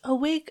says,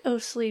 awake, O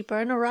sleeper,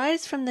 and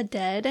arise from the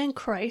dead, and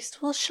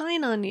Christ will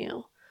shine on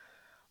you.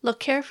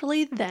 Look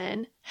carefully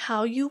then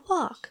how you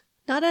walk,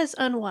 not as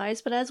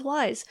unwise, but as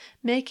wise,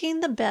 making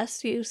the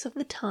best use of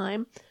the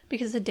time,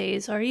 because the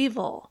days are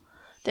evil.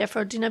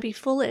 Therefore do not be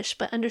foolish,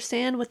 but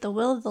understand what the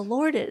will of the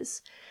Lord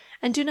is.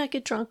 And do not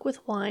get drunk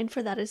with wine,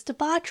 for that is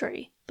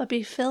debauchery, but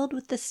be filled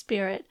with the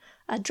Spirit,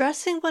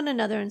 addressing one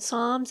another in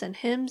psalms and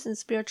hymns and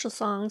spiritual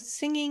songs,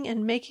 singing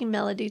and making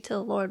melody to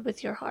the Lord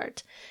with your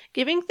heart,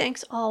 giving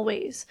thanks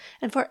always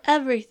and for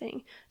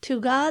everything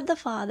to God the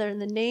Father in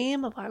the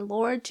name of our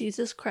Lord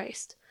Jesus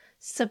Christ,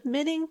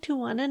 submitting to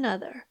one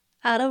another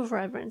out of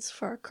reverence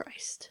for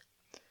Christ.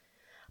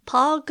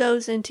 Paul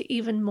goes into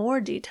even more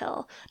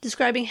detail,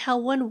 describing how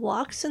one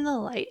walks in the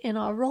light in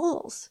our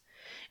roles,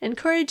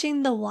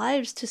 encouraging the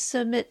wives to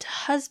submit to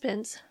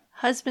husbands,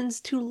 husbands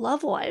to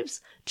love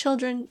wives,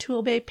 children to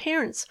obey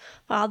parents,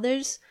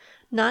 fathers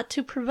not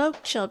to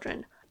provoke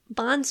children,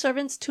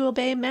 bondservants to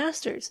obey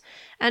masters,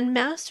 and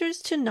masters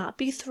to not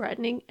be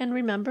threatening, and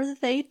remember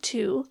that they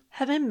too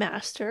have a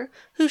master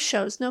who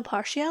shows no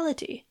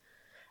partiality.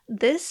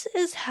 This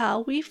is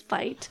how we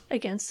fight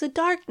against the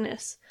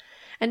darkness.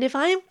 And if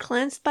I am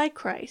cleansed by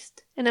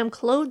Christ, and am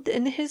clothed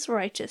in his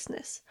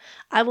righteousness,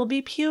 I will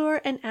be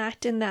pure and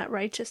act in that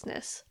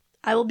righteousness.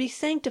 I will be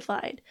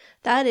sanctified,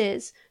 that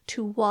is,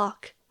 to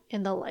walk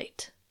in the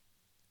light.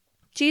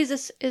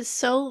 Jesus is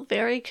so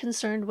very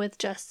concerned with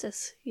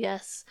justice,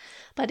 yes,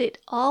 but it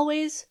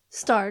always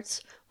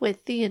starts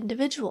with the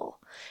individual,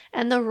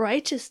 and the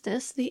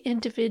righteousness the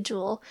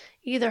individual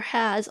either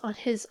has on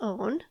his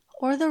own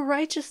or the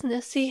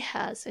righteousness he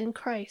has in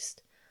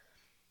Christ.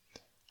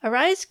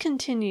 Arise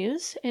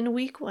continues in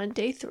week 1,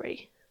 day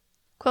 3.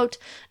 Quote,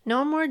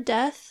 no more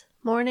death,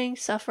 mourning,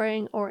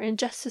 suffering, or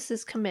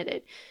injustices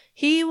committed.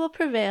 He will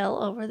prevail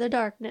over the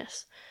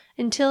darkness.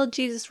 Until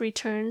Jesus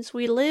returns,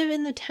 we live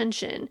in the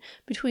tension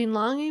between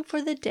longing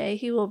for the day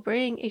he will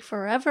bring a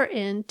forever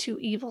end to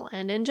evil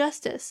and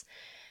injustice,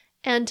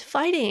 and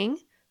fighting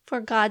for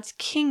God's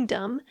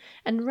kingdom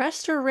and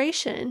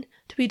restoration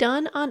to be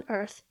done on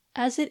earth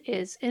as it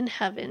is in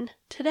heaven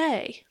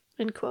today.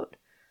 End quote.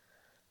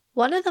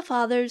 One of the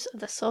fathers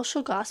of the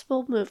social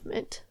gospel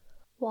movement,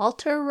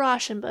 Walter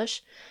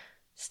Rauschenbusch,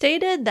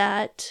 stated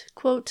that,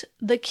 quote,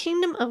 the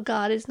kingdom of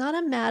God is not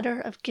a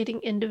matter of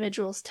getting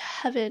individuals to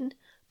heaven,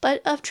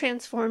 but of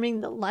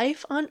transforming the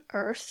life on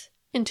earth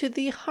into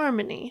the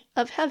harmony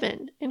of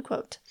heaven, end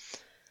quote.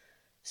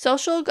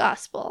 Social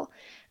gospel,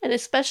 and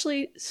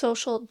especially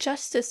social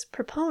justice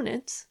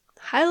proponents,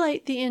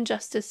 highlight the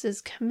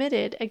injustices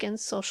committed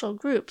against social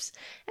groups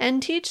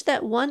and teach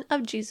that one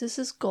of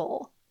Jesus'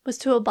 goals was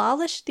to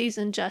abolish these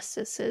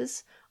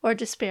injustices or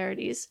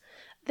disparities,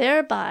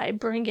 thereby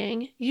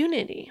bringing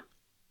unity.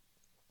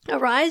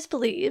 Arise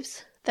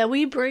believes that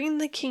we bring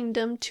the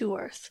kingdom to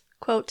earth.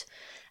 Quote,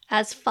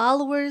 as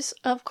followers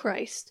of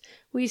Christ,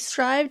 we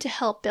strive to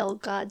help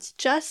build God's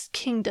just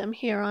kingdom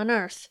here on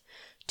earth,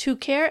 to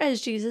care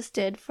as Jesus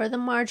did for the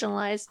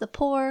marginalized, the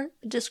poor,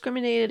 the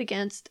discriminated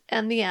against,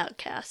 and the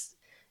outcasts.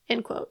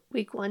 End quote.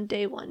 Week 1,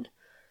 day 1.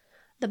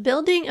 The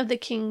building of the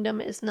kingdom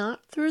is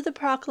not through the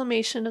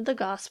proclamation of the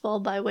gospel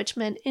by which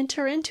men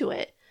enter into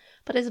it,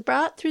 but is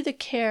brought through the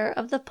care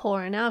of the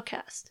poor and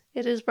outcast.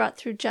 It is brought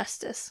through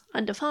justice,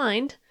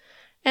 undefined,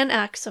 and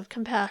acts of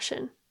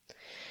compassion.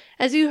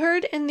 As you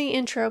heard in the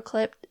intro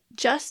clip,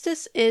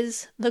 justice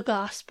is the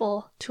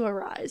gospel to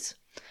arise.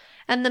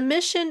 And the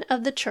mission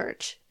of the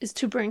church is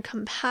to bring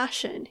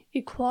compassion,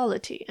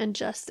 equality, and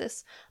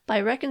justice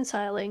by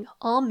reconciling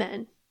all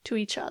men to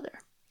each other.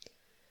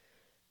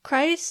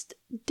 Christ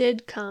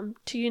did come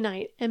to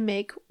unite and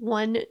make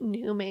one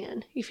new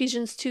man,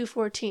 Ephesians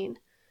 2:14,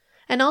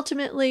 and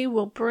ultimately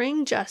will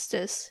bring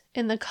justice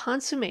in the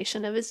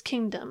consummation of his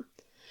kingdom.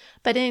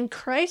 But in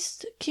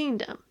Christ's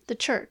kingdom, the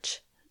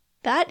church,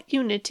 that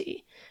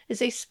unity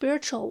is a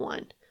spiritual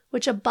one,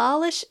 which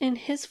abolish in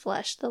his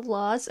flesh the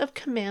laws of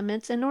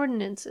commandments and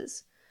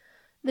ordinances.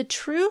 The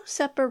true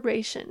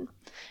separation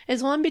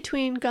is one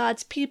between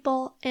God's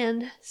people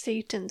and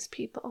Satan's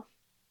people.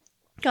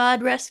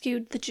 God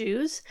rescued the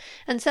Jews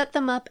and set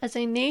them up as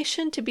a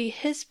nation to be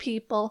his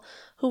people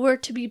who were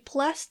to be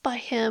blessed by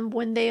him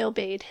when they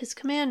obeyed his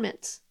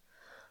commandments.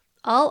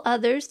 All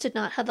others did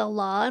not have the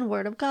law and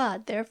word of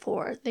God,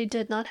 therefore they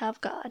did not have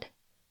God.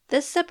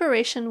 This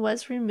separation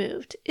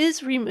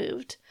is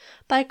removed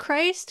by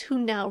Christ, who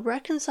now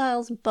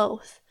reconciles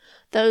both,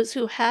 those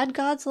who had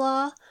God's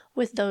law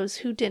with those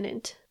who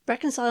didn't,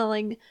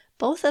 reconciling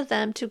both of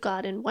them to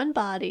God in one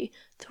body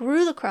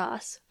through the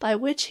cross, by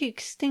which he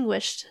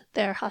extinguished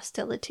their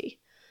hostility.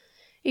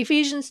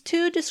 Ephesians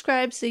 2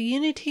 describes the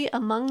unity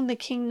among the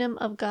kingdom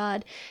of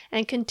God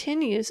and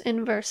continues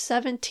in verse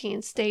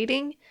 17,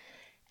 stating,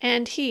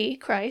 and he,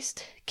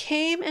 Christ,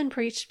 came and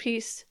preached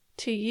peace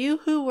to you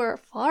who were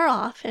far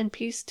off and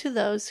peace to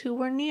those who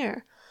were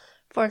near.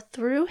 For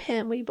through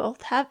him we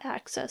both have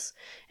access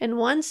in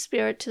one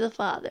spirit to the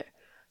Father.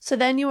 So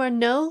then you are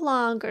no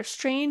longer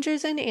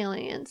strangers and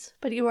aliens,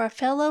 but you are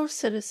fellow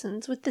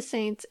citizens with the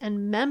saints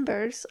and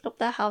members of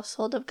the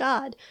household of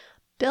God,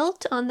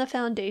 built on the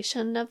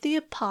foundation of the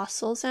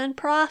apostles and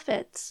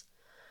prophets.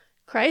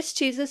 Christ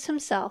Jesus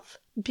himself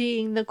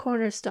being the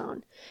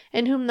cornerstone,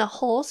 in whom the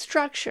whole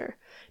structure,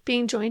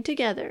 being joined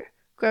together,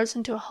 grows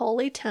into a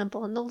holy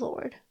temple in the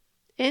Lord.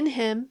 In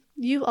him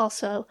you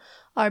also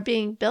are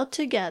being built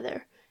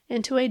together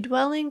into a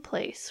dwelling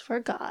place for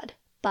God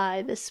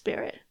by the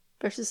Spirit.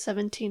 Verses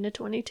 17 to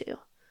 22.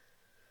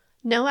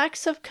 No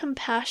acts of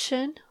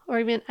compassion or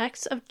even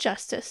acts of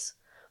justice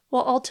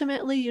will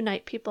ultimately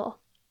unite people.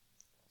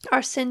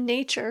 Our sin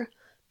nature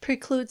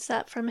precludes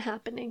that from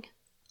happening.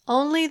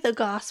 Only the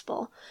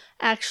gospel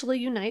actually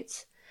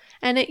unites,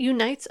 and it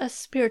unites us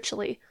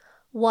spiritually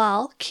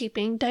while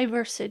keeping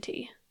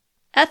diversity.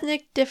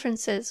 Ethnic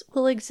differences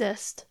will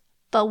exist,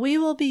 but we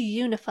will be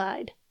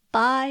unified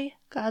by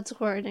God's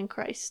word in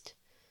Christ.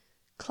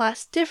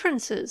 Class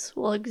differences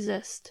will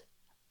exist,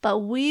 but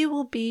we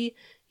will be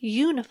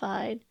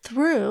unified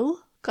through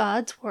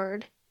God's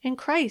word in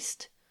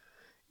Christ.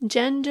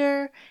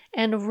 Gender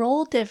and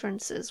role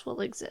differences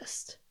will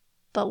exist,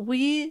 but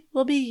we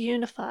will be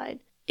unified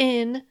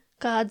in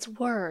God's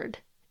word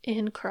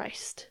in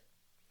Christ.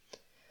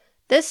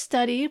 This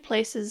study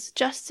places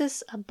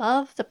justice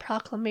above the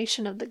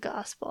proclamation of the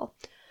gospel.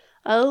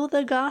 Oh,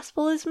 the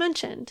gospel is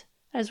mentioned,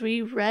 as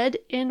we read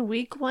in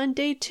week 1,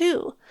 day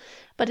 2,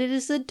 but it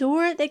is the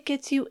door that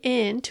gets you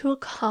in to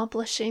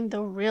accomplishing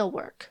the real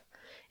work.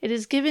 It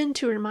is given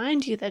to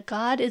remind you that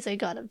God is a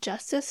God of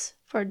justice,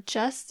 for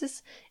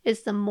justice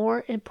is the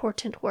more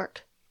important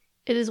work.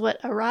 It is what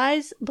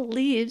Arise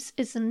believes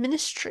is the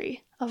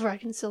ministry of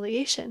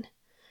reconciliation,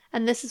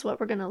 and this is what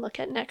we're going to look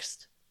at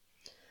next.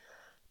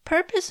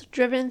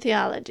 Purpose-driven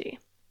theology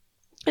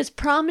is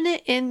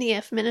prominent in the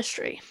If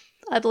ministry.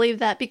 I believe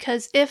that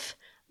because If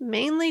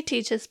mainly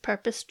teaches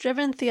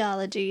purpose-driven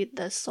theology,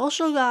 the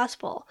social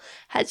gospel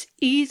has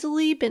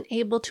easily been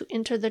able to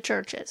enter the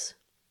churches.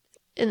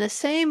 In the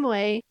same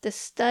way, the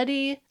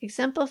study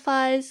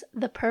exemplifies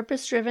the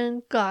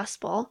purpose-driven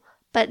gospel,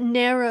 but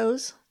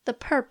narrows the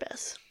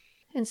purpose.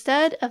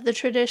 Instead of the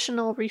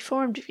traditional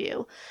Reformed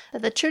view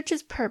that the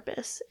church's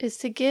purpose is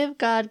to give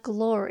God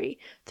glory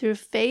through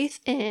faith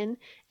in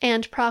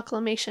and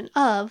proclamation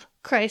of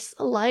Christ's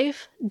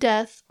life,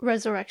 death,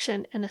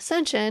 resurrection, and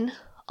ascension,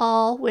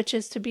 all which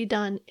is to be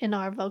done in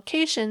our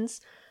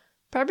vocations,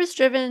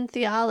 purpose-driven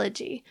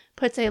theology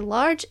puts a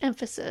large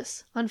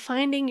emphasis on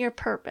finding your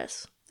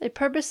purpose, a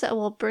purpose that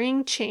will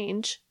bring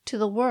change to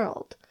the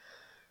world.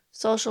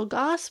 Social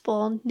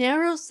gospel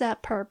narrows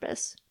that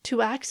purpose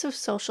to acts of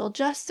social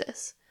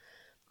justice.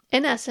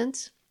 In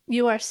essence,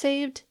 you are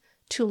saved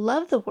to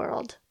love the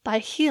world by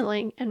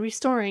healing and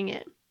restoring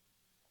it.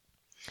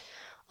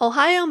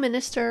 Ohio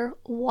minister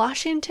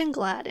Washington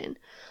Gladden,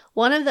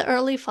 one of the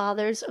early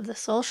fathers of the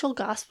social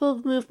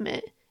gospel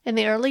movement in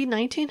the early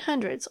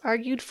 1900s,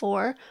 argued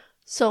for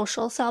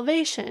social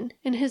salvation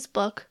in his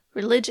book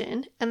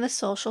Religion and the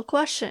Social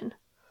Question.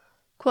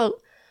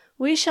 Quote,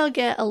 "We shall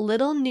get a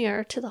little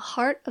nearer to the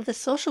heart of the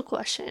social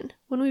question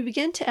when we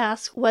begin to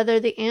ask whether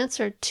the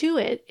answer to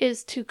it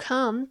is to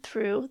come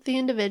through the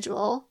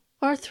individual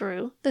or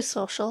through the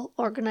social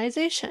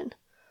organization.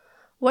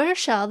 Where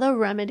shall the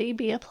remedy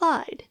be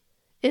applied?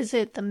 Is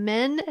it the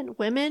men and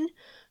women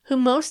who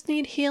most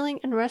need healing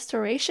and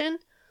restoration,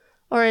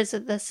 or is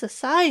it the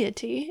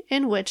society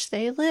in which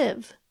they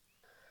live?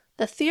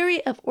 The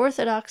theory of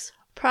Orthodox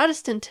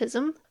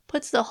Protestantism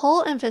puts the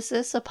whole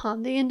emphasis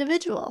upon the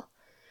individual.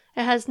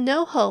 It has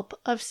no hope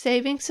of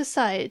saving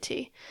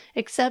society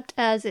except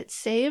as it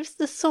saves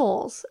the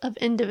souls of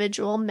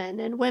individual men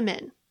and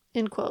women."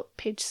 End quote,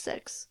 page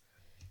 6.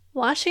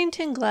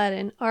 Washington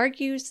Gladden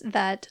argues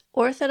that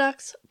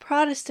Orthodox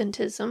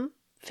Protestantism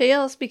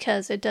fails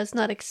because it does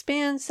not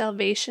expand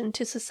salvation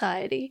to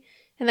society,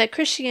 and that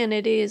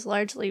Christianity is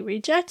largely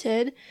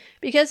rejected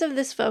because of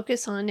this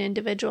focus on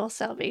individual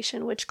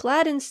salvation, which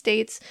Gladden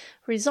states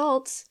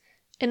results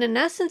in an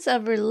essence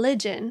of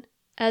religion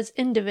as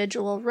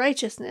individual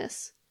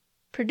righteousness,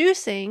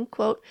 producing,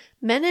 quote,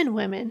 "men and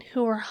women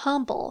who were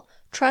humble,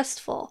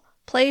 trustful,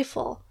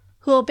 playful,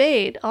 who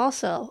obeyed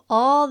also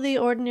all the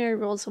ordinary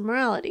rules of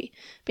morality,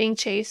 being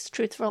chaste,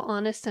 truthful,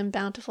 honest, and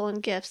bountiful in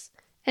gifts,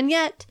 and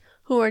yet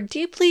who were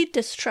deeply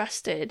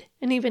distrusted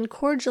and even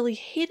cordially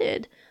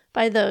hated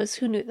by those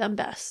who knew them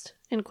best."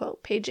 End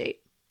quote, page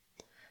 8.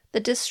 The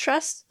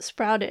distrust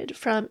sprouted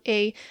from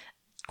a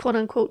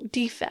quote-unquote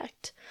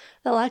defect,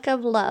 the lack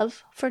of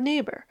love for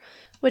neighbor,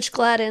 which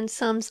Gladden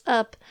sums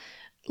up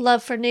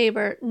love for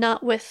neighbor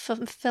not with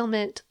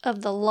fulfillment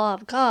of the law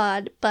of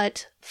God,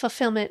 but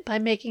fulfillment by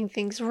making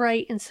things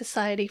right in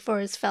society for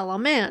his fellow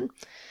man.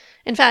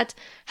 In fact,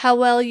 how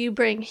well you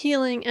bring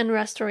healing and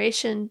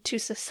restoration to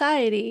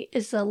society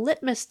is the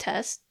litmus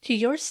test to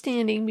your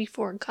standing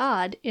before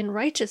God in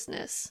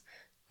righteousness.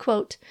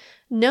 Quote,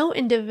 "No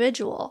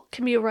individual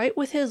can be right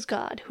with his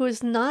God who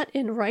is not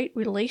in right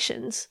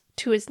relations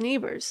to his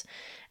neighbors,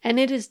 and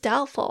it is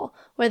doubtful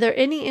whether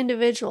any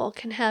individual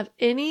can have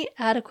any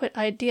adequate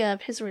idea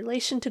of his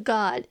relation to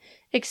God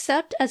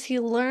except as he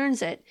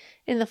learns it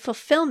in the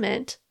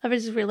fulfillment of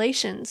his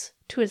relations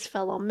to his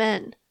fellow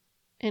men."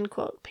 End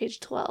quote, page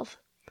 12.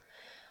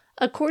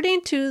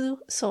 According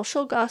to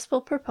social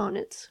gospel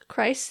proponents,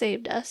 Christ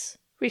saved us,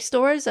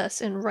 restores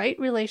us in right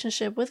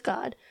relationship with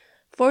God,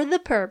 for the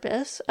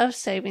purpose of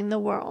saving the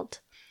world.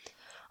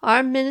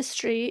 Our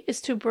ministry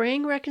is to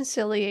bring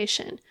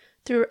reconciliation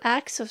through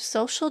acts of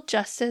social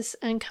justice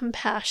and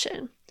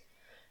compassion,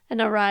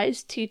 and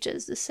Arise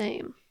teaches the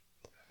same.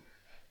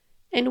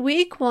 In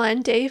week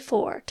 1, day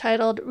 4,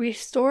 titled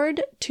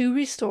Restored to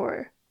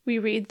Restore, we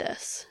read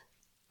this.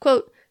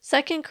 Quote,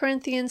 2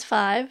 Corinthians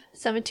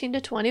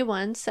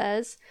 5:17-21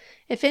 says,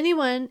 If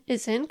anyone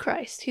is in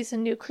Christ, he's a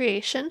new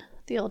creation.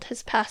 The old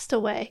has passed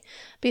away.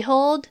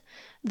 Behold,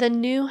 the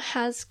new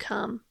has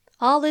come.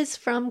 All is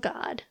from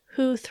God,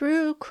 who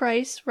through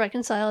Christ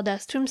reconciled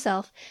us to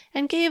himself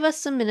and gave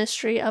us the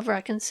ministry of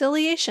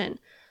reconciliation.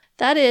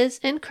 That is,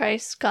 in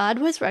Christ, God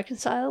was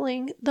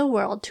reconciling the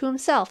world to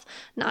himself,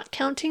 not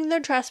counting their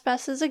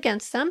trespasses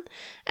against them,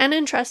 and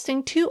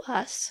entrusting to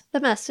us the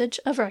message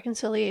of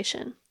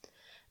reconciliation.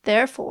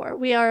 Therefore,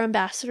 we are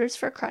ambassadors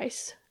for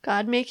Christ,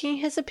 God making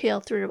his appeal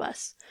through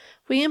us.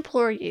 We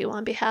implore you,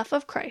 on behalf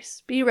of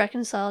Christ, be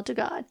reconciled to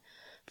God.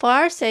 For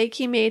our sake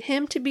he made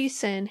him to be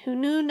sin who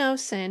knew no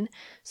sin,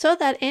 so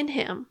that in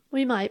him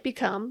we might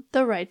become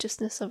the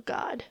righteousness of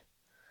God.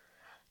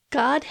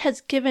 God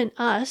has given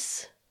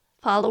us,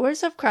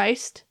 followers of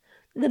Christ,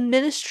 the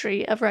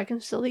ministry of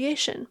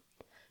reconciliation.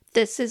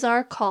 This is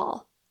our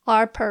call,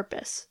 our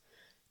purpose,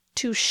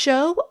 to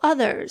show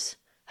others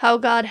how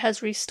God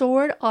has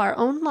restored our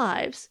own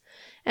lives,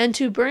 and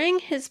to bring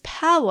his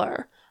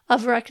power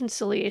of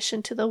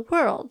reconciliation to the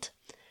world.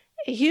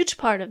 A huge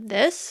part of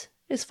this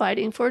is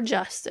fighting for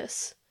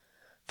justice,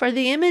 for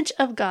the image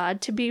of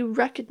God to be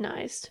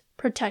recognized,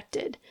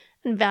 protected,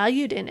 and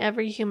valued in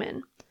every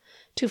human,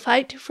 to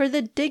fight for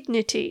the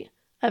dignity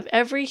of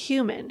every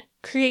human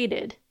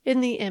created in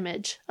the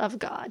image of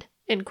God.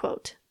 End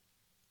quote.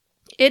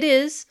 It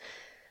is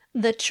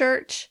the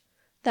church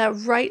that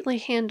rightly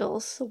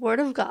handles the Word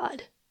of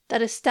God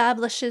that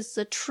establishes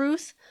the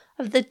truth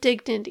of the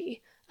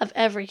dignity of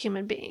every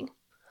human being.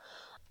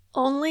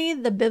 Only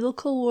the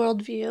biblical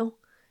worldview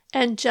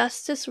and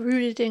justice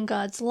rooted in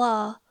God's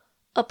law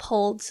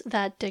upholds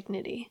that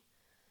dignity.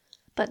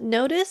 But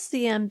notice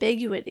the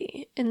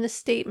ambiguity in the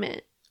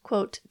statement,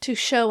 quote, to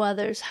show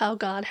others how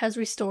God has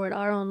restored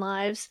our own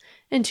lives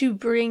and to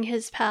bring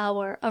his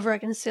power of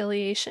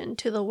reconciliation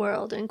to the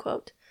world, end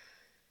quote.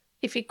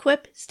 If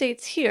Equip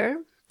states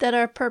here that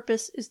our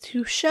purpose is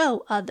to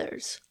show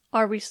others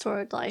our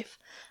restored life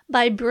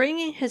by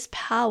bringing his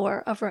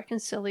power of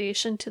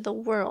reconciliation to the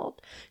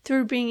world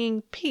through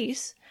bringing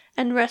peace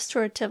and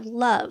restorative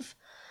love.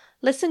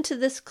 Listen to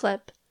this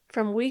clip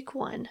from week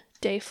 1,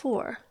 day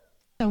 4.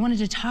 I wanted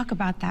to talk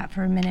about that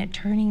for a minute,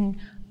 turning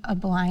a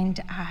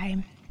blind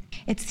eye.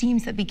 It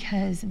seems that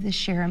because of the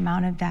sheer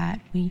amount of that,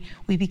 we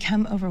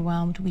become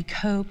overwhelmed, we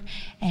cope,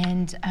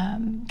 and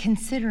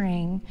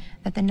considering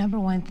that the number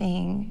one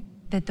thing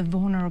that the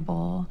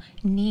vulnerable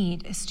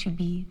need is to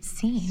be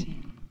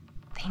seen.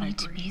 They need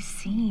to be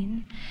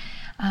seen.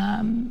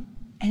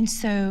 And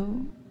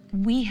so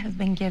we have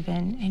been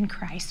given, in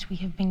Christ, we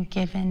have been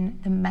given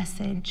the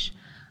message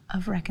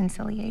of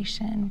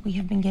reconciliation. We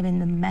have been given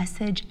the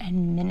message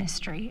and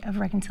ministry of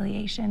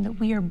reconciliation, that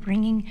we are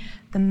bringing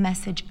the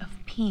message of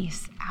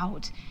peace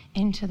out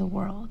into the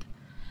world.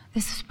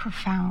 This is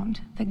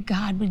profound, that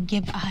God would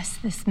give us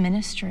this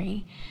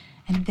ministry,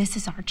 and this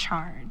is our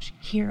charge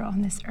here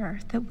on this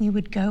earth, that we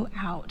would go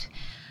out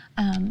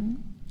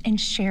and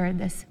share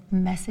this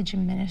message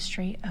and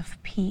ministry of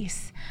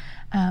peace,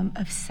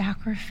 of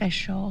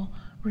sacrificial,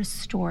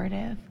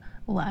 restorative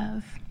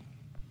love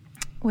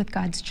with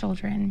God's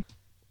children.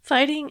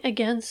 Fighting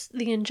against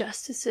the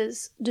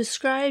injustices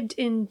described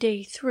in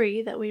day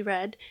 3 that we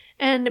read,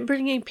 and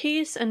bringing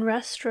peace and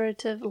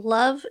restorative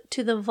love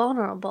to the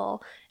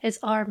vulnerable is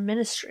our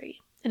ministry.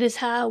 It is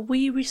how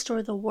we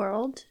restore the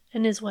world,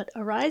 and is what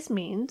Arise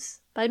means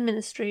by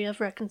ministry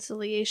of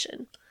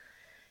reconciliation.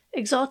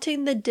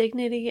 Exalting the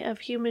dignity of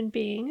human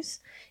beings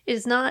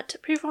is not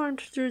performed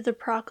through the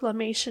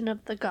proclamation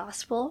of the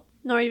gospel,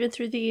 nor even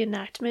through the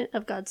enactment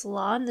of God's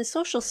law in the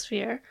social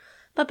sphere,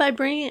 but by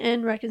bringing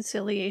in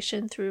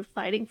reconciliation through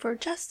fighting for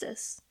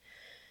justice.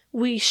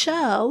 We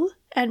show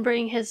and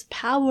bring his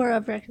power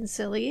of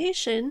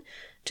reconciliation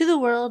to the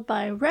world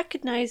by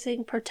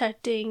recognizing,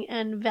 protecting,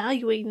 and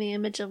valuing the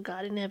image of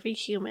God in every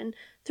human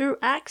through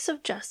acts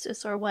of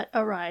justice, or what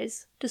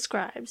Arise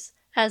describes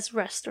as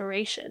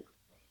restoration.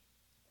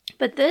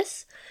 But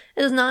this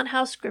is not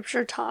how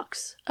Scripture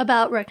talks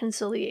about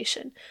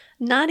reconciliation,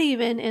 not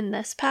even in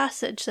this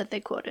passage that they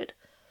quoted.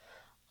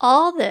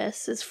 All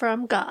this is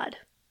from God.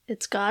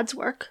 It's God's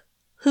work,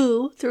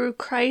 who, through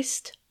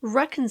Christ,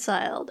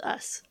 reconciled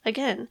us.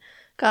 Again,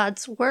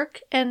 God's work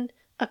and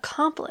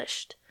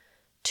accomplished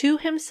to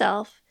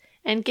himself,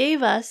 and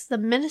gave us the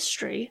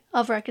ministry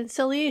of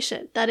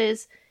reconciliation. That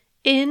is,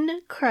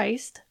 in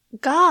Christ,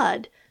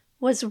 God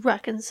was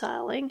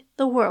reconciling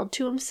the world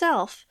to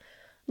himself,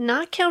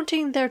 not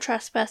counting their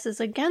trespasses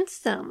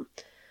against them.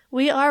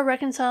 We are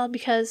reconciled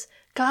because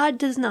God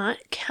does not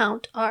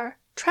count our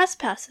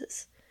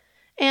trespasses,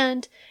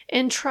 and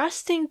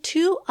entrusting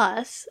to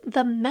us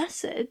the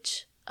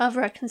message of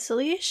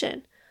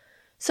reconciliation.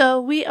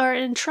 So we are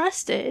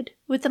entrusted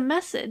with the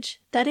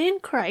message that in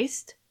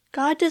Christ,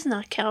 God does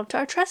not count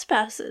our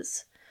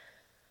trespasses.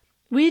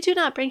 We do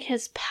not bring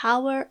his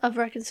power of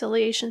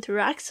reconciliation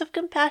through acts of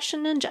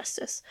compassion and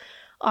justice.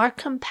 Our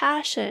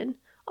compassion,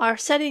 our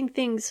setting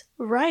things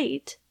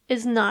right,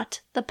 is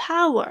not the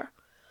power.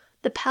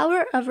 The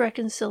power of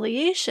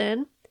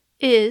reconciliation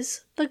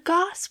is the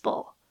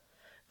gospel.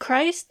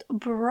 Christ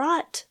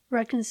brought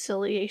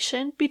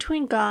reconciliation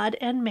between God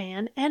and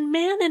man and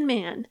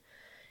man.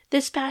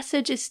 This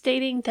passage is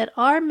stating that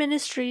our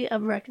ministry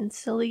of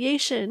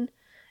reconciliation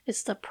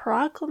is the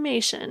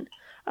proclamation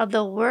of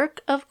the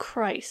work of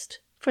Christ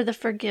for the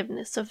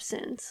forgiveness of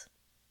sins.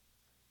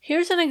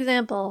 Here's an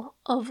example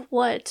of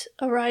what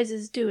Arise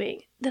is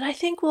doing that I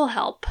think will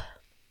help.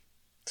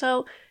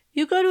 So,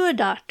 you go to a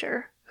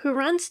doctor who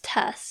runs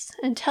tests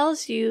and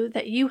tells you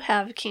that you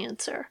have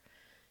cancer.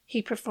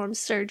 He performs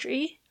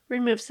surgery,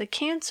 removes the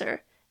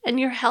cancer, and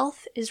your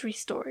health is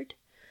restored.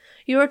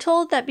 You are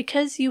told that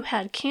because you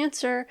had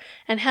cancer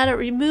and had it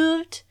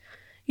removed,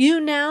 you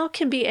now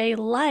can be a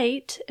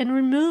light and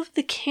remove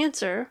the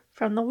cancer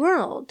from the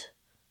world.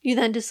 You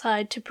then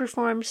decide to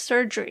perform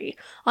surgery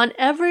on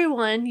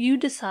everyone you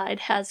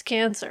decide has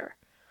cancer.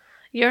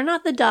 You're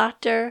not the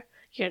doctor,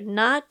 you're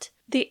not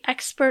the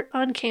expert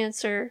on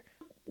cancer,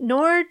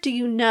 nor do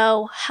you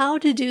know how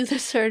to do the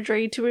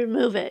surgery to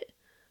remove it.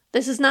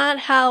 This is not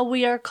how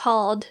we are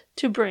called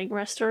to bring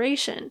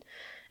restoration.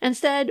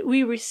 Instead,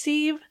 we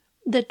receive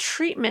the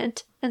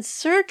treatment and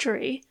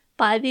surgery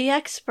by the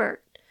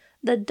expert,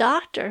 the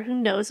doctor who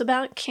knows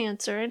about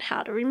cancer and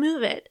how to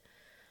remove it.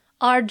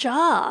 Our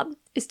job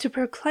is to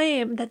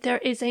proclaim that there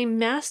is a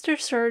master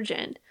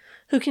surgeon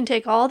who can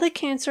take all the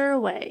cancer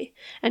away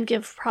and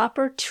give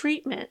proper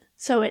treatment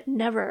so it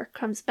never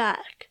comes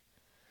back.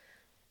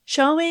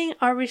 Showing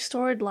our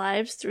restored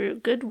lives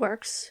through good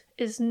works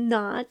is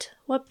not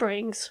what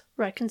brings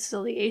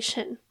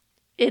reconciliation.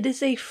 It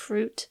is a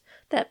fruit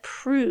that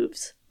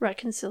proves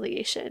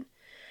reconciliation.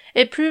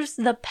 It proves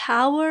the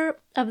power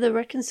of the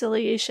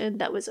reconciliation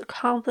that was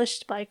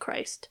accomplished by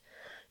Christ.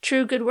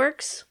 True good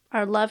works,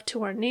 our love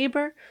to our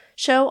neighbor,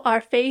 show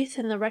our faith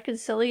in the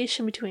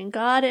reconciliation between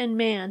God and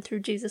man through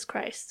Jesus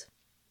Christ.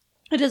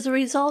 It is a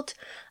result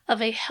of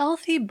a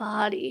healthy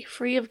body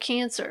free of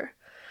cancer.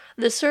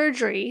 The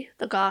surgery,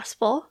 the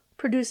gospel,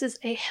 produces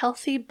a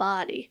healthy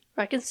body,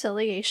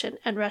 reconciliation,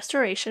 and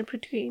restoration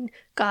between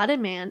God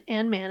and man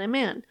and man and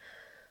man.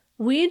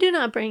 We do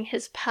not bring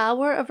his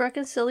power of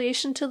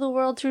reconciliation to the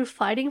world through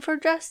fighting for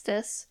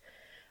justice.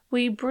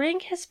 We bring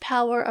his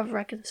power of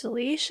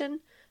reconciliation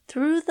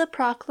through the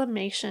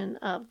proclamation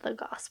of the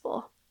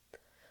gospel.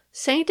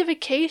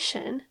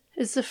 Sanctification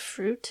is the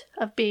fruit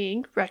of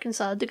being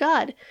reconciled to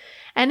God.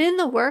 And in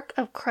the work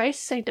of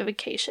Christ's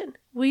sanctification,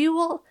 we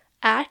will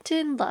act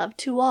in love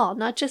to all,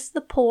 not just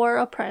the poor,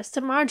 oppressed,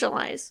 and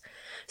marginalized.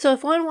 So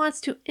if one wants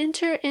to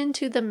enter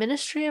into the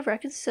ministry of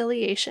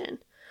reconciliation,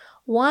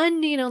 one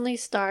need only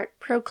start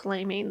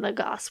proclaiming the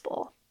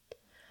gospel.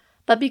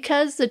 But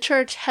because the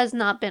church has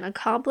not been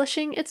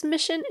accomplishing its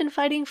mission in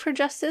fighting for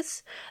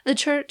justice, the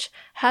church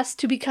has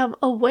to become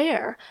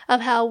aware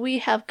of how we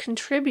have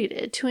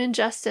contributed to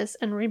injustice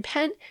and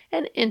repent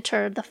and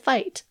enter the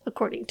fight,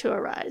 according to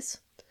Arise.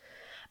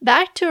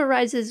 Back to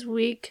Arise's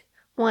week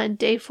 1,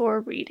 day 4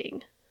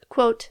 reading.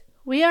 Quote,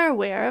 "We are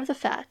aware of the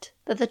fact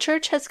that the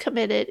church has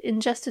committed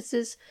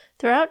injustices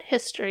throughout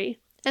history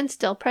and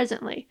still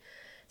presently.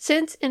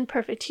 Since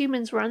imperfect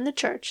humans run the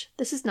church,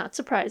 this is not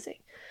surprising,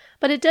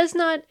 but it does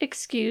not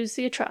excuse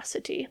the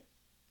atrocity.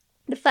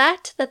 The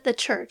fact that the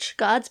church,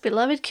 God's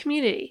beloved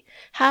community,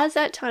 has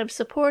at times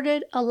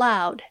supported,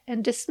 allowed,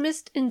 and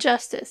dismissed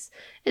injustice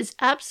is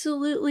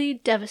absolutely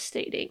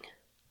devastating.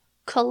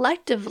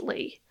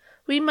 Collectively,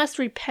 we must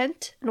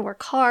repent and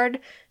work hard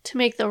to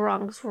make the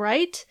wrongs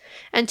right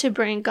and to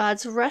bring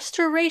God's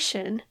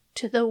restoration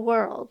to the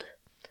world.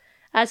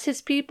 As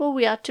his people,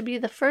 we ought to be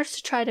the first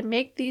to try to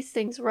make these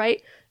things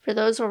right for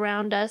those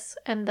around us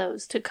and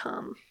those to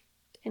come."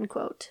 End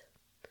quote.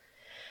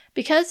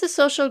 Because the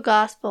social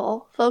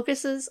gospel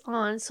focuses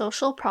on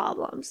social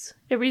problems,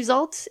 it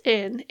results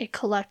in a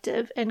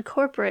collective and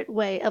corporate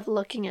way of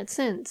looking at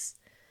sins.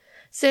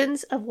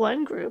 Sins of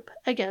one group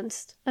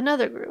against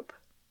another group.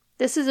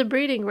 This is a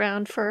breeding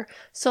ground for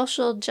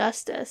social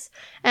justice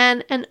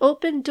and an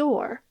open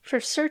door for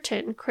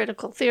certain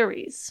critical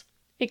theories.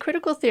 A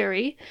critical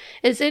theory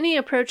is any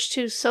approach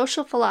to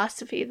social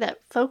philosophy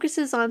that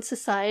focuses on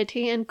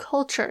society and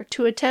culture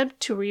to attempt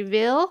to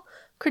reveal,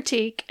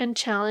 critique, and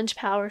challenge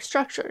power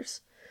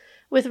structures.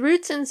 With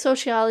roots in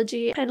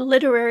sociology and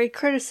literary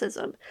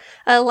criticism,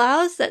 it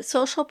allows that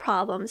social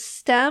problems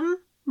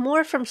stem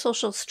more from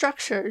social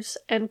structures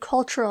and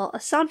cultural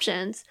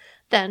assumptions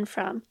than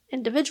from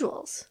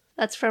individuals.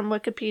 That's from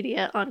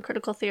Wikipedia on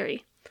critical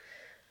theory.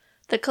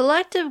 The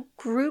collective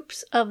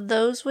groups of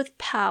those with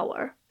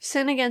power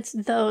sin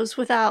against those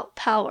without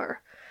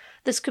power.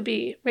 This could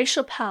be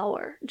racial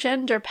power,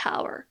 gender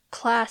power,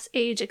 class,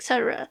 age,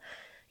 etc.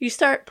 You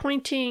start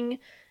pointing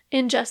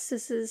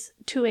injustices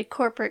to a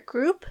corporate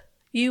group,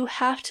 you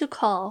have to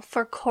call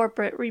for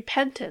corporate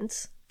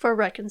repentance for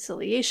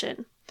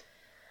reconciliation.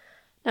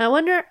 Now I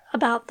wonder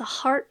about the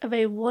heart of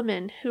a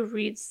woman who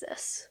reads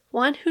this,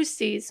 one who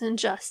sees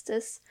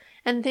injustice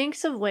and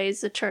thinks of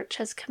ways the church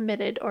has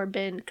committed or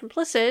been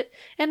complicit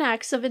in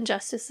acts of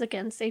injustice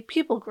against a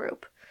people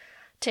group.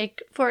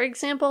 Take, for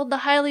example, the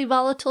highly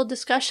volatile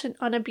discussion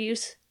on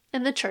abuse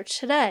in the church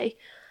today.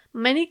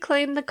 Many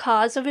claim the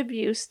cause of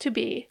abuse to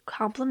be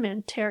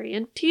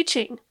complementarian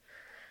teaching.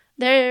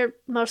 There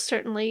most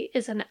certainly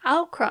is an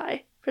outcry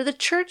for the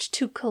church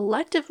to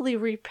collectively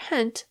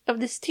repent of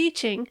this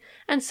teaching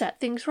and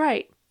set things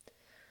right.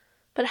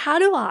 But how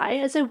do I,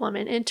 as a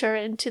woman, enter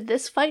into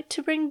this fight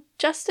to bring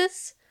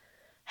justice?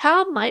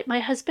 How might my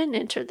husband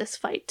enter this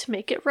fight to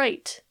make it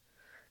right?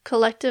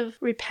 Collective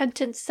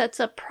repentance sets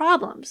up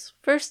problems.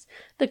 First,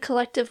 the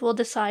collective will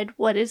decide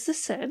what is the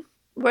sin,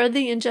 where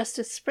the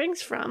injustice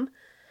springs from,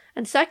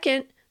 and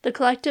second, the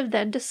collective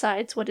then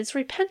decides what is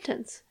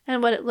repentance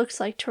and what it looks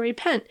like to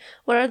repent,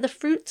 what are the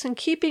fruits in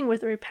keeping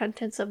with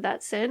repentance of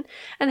that sin,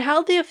 and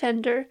how the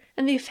offender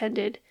and the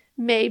offended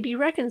may be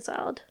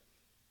reconciled.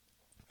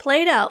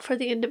 Played out for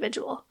the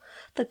individual,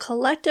 the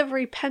collective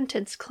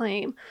repentance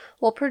claim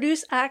will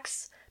produce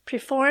acts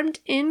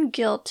performed in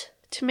guilt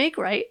to make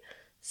right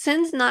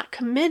sins not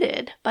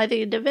committed by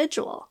the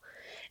individual,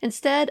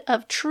 instead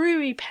of true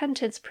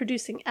repentance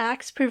producing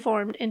acts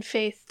performed in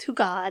faith to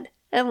God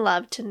and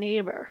love to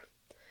neighbor.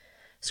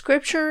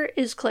 Scripture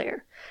is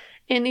clear.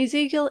 In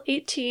Ezekiel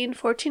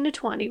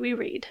 18:14-20 we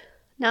read,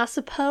 "Now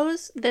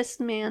suppose this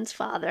man's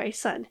father, a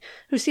son,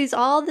 who sees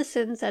all the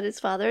sins that his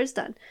father has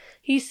done,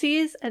 he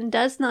sees and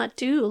does not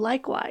do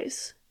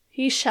likewise.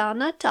 He shall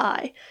not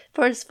die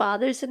for his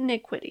father's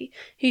iniquity,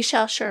 he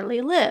shall surely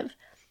live.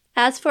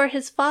 As for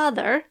his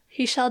father,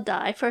 he shall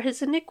die for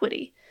his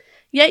iniquity.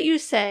 Yet you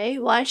say,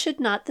 why should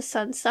not the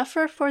son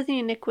suffer for the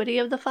iniquity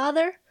of the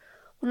father?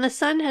 When the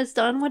son has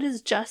done what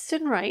is just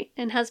and right,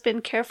 and has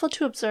been careful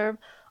to observe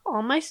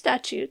all my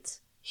statutes,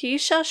 he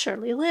shall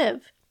surely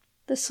live.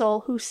 The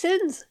soul who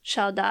sins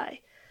shall die.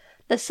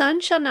 The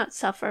son shall not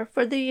suffer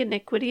for the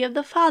iniquity of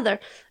the father,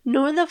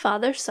 nor the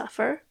father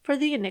suffer for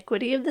the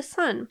iniquity of the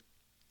son.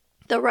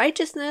 The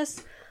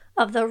righteousness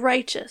of the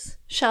righteous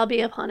shall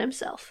be upon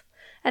himself,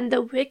 and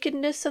the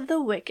wickedness of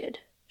the wicked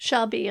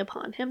shall be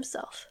upon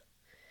himself."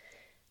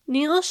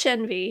 Neil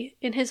Shenvi,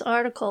 in his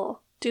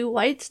article, "Do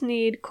Whites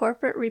Need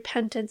Corporate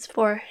Repentance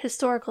for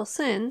Historical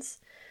Sins?"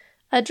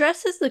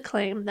 addresses the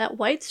claim that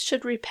whites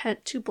should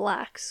repent to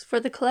blacks for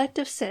the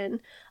collective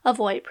sin of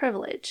white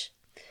privilege.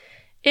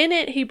 In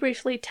it, he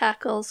briefly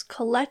tackles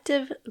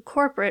collective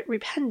corporate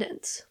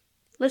repentance.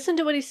 Listen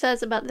to what he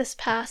says about this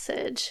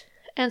passage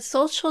and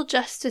social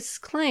justice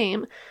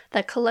claim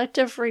that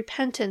collective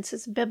repentance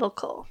is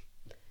biblical.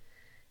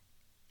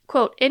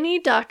 Quote, "Any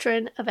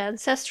doctrine of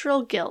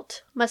ancestral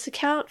guilt must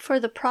account for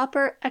the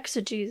proper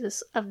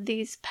exegesis of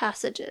these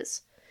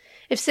passages.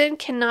 If sin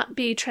cannot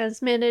be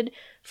transmitted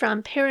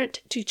from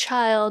parent to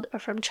child or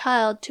from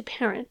child to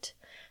parent,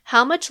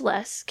 how much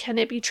less can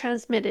it be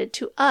transmitted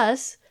to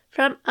us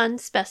from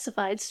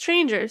unspecified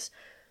strangers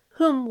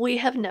whom we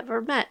have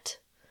never met,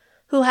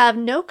 who have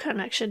no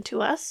connection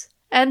to us,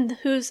 and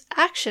whose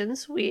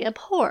actions we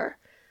abhor?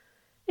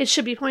 It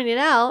should be pointed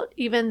out,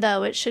 even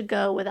though it should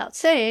go without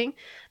saying,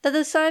 that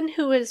the son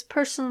who is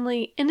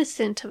personally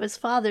innocent of his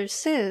father's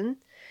sin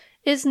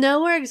is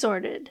nowhere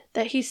exhorted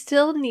that he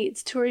still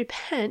needs to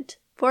repent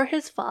for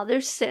his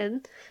father's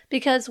sin,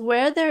 because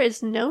where there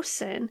is no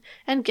sin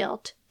and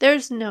guilt, there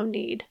is no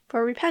need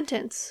for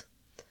repentance."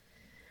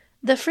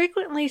 The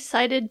frequently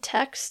cited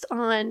texts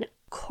on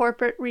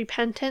corporate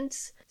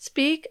repentance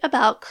speak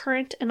about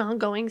current and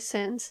ongoing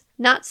sins,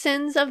 not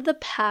sins of the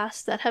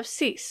past that have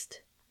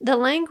ceased. The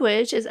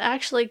language is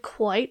actually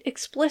quite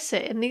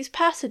explicit in these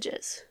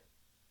passages.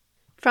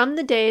 "From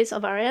the days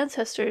of our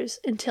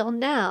ancestors until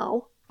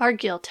now, our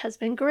guilt has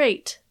been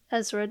great,"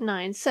 Ezra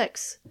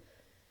 9:6.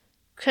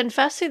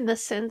 "Confessing the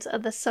sins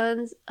of the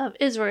sons of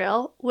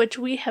Israel, which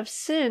we have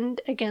sinned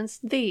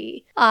against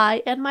thee,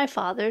 I and my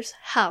father's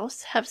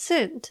house have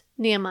sinned,"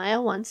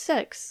 Nehemiah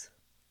 1:6.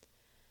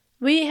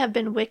 "We have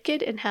been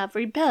wicked and have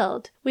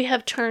rebelled. We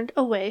have turned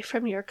away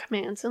from your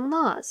commands and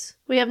laws.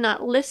 We have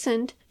not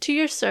listened to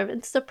your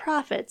servants the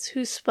prophets,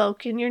 who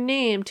spoke in your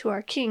name to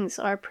our kings,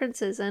 our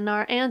princes, and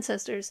our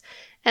ancestors,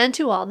 and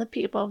to all the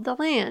people of the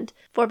land.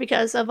 For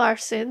because of our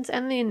sins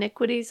and the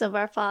iniquities of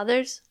our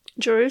fathers,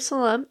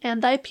 Jerusalem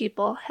and thy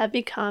people have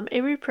become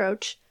a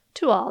reproach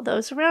to all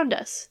those around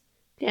us."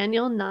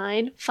 Daniel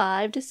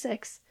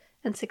 9:5-6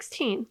 and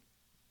 16.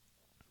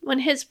 When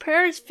his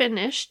prayer is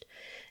finished,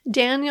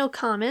 Daniel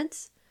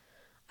comments,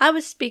 "I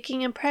was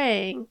speaking and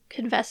praying,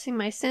 confessing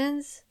my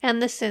sins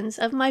and the sins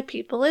of my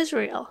people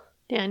Israel."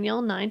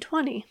 Daniel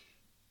 9:20.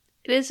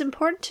 It is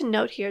important to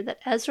note here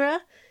that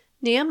Ezra,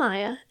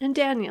 Nehemiah, and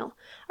Daniel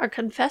are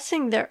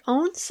confessing their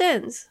own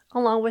sins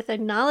along with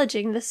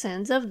acknowledging the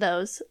sins of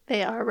those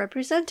they are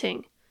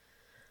representing.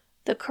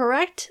 The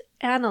correct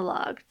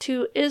analog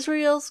to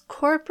Israel's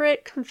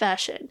corporate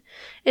confession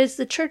is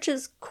the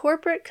church's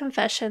corporate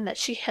confession that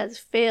she has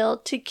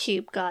failed to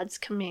keep God's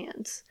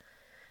commands.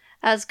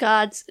 As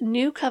God's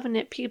new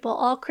covenant people,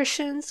 all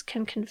Christians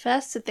can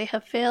confess that they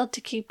have failed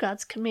to keep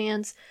God's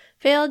commands,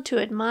 failed to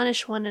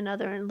admonish one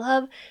another in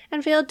love,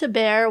 and failed to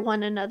bear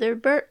one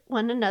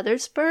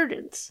another's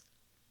burdens.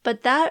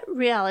 But that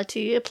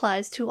reality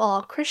applies to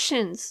all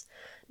Christians,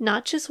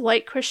 not just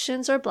white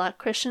Christians or black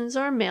Christians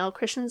or male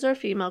Christians or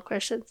female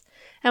Christians.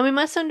 And we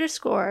must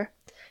underscore,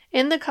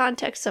 in the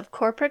context of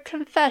corporate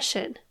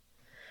confession,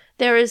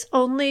 there is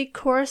only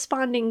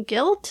corresponding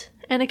guilt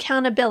and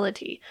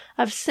accountability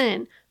of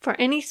sin for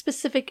any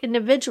specific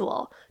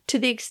individual to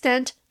the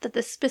extent that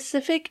the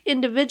specific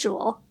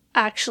individual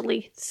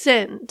actually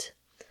sinned.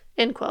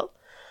 End quote.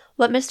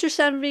 What Mr.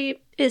 Shenvi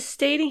is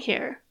stating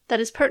here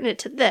that is pertinent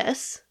to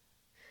this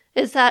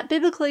is that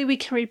biblically we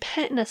can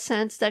repent in a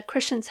sense that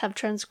Christians have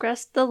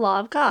transgressed the law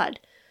of God.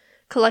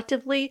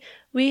 Collectively,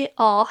 we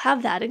all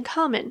have that in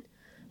common.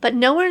 But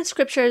nowhere in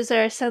Scripture is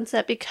there a sense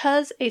that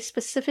because a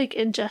specific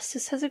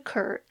injustice has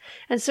occurred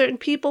and certain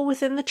people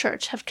within the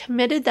church have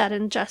committed that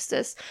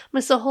injustice,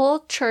 must the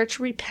whole church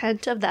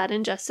repent of that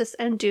injustice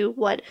and do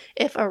what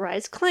If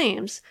Arise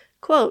claims,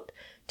 quote,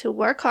 to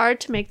work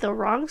hard to make the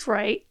wrongs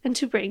right and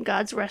to bring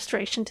God's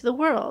restoration to the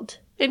world,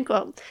 end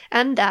quote.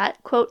 And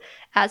that, quote,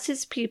 as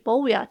his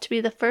people, we ought to be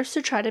the first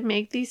to try to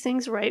make these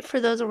things right for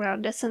those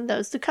around us and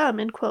those to come,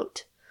 end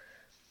quote.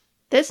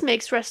 This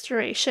makes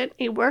restoration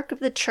a work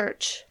of the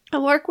church, a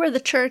work where the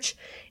church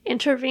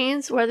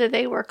intervenes whether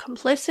they were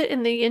complicit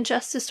in the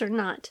injustice or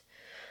not.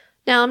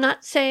 Now, I'm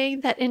not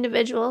saying that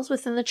individuals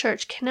within the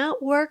church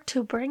cannot work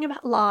to bring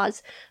about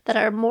laws that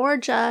are more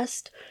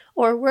just,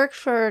 or work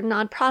for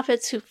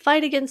nonprofits who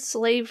fight against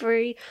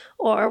slavery,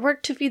 or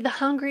work to feed the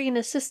hungry and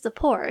assist the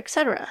poor,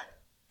 etc.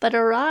 But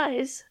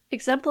Arise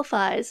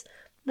exemplifies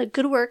the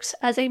good works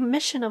as a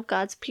mission of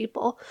God's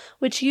people,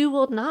 which you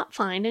will not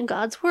find in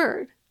God's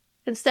Word.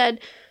 Instead,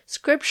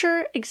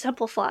 Scripture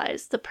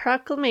exemplifies the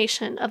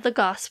proclamation of the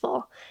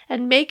gospel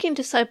and making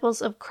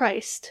disciples of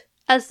Christ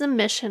as the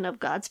mission of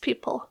God's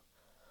people.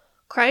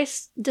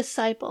 Christ's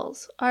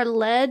disciples are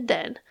led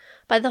then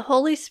by the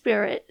Holy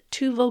Spirit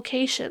to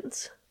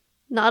vocations.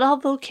 Not all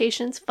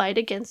vocations fight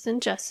against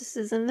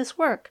injustices in this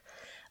work,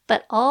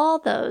 but all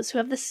those who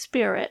have the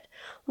Spirit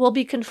will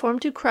be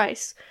conformed to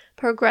Christ,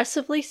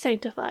 progressively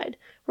sanctified,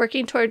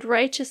 working toward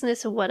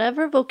righteousness in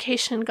whatever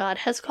vocation God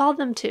has called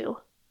them to.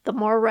 The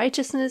more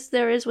righteousness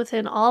there is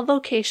within all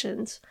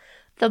vocations,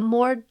 the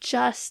more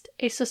just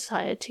a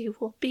society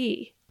will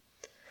be.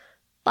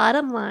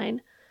 Bottom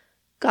line,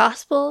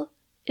 gospel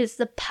is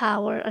the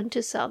power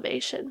unto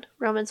salvation.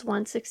 Romans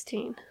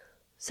 1:16.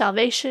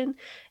 Salvation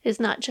is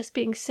not just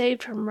being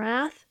saved from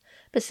wrath,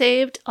 but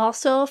saved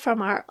also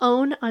from our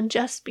own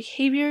unjust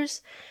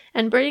behaviors,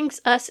 and brings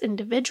us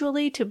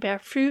individually to bear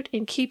fruit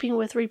in keeping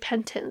with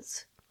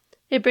repentance.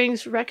 It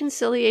brings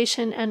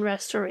reconciliation and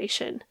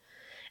restoration.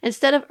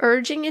 Instead of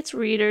urging its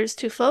readers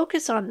to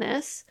focus on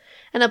this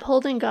and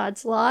upholding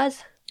God's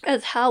laws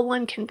as how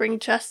one can bring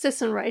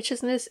justice and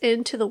righteousness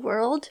into the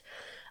world,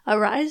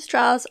 Arise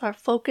draws our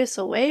focus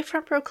away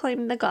from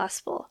proclaiming the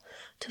gospel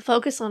to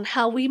focus on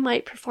how we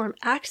might perform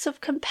acts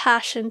of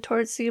compassion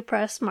towards the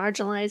oppressed,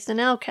 marginalized, and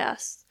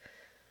outcasts.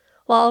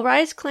 While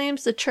Arise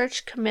claims the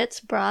church commits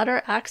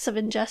broader acts of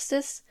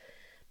injustice,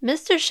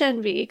 Mr.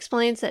 Shenvi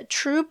explains that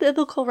true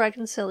biblical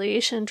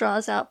reconciliation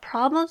draws out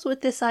problems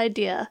with this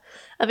idea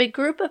of a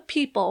group of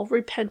people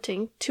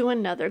repenting to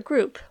another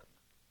group.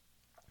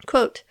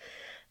 Quote,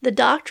 the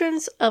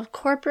doctrines of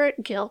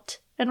corporate guilt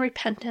and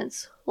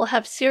repentance will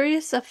have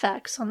serious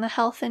effects on the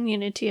health and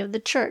unity of the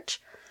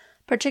church,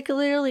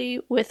 particularly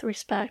with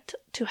respect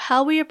to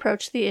how we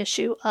approach the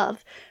issue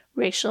of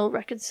racial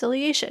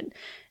reconciliation,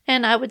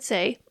 and I would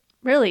say,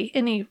 really,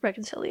 any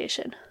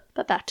reconciliation.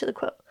 But back to the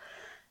quote.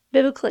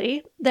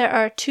 Biblically, there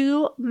are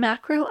two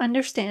macro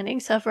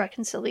understandings of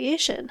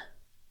reconciliation.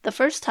 The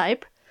first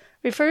type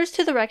refers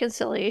to the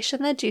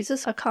reconciliation that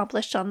Jesus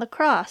accomplished on the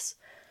cross,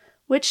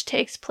 which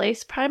takes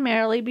place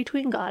primarily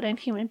between God and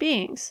human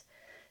beings.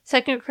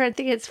 2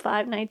 Corinthians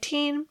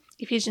 5:19,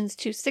 Ephesians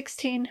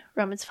 2:16,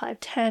 Romans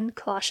 5:10,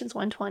 Colossians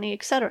 1:20,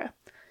 etc.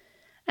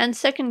 And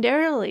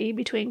secondarily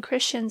between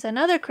Christians and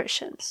other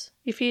Christians,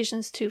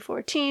 Ephesians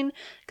 2:14,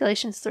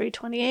 Galatians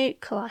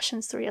 3:28,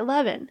 Colossians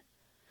 3:11.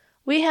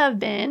 We have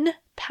been,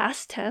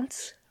 past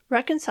tense,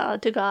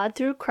 reconciled to God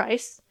through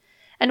Christ,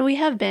 and we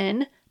have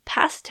been,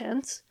 past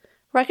tense,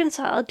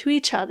 reconciled to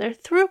each other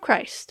through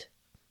Christ.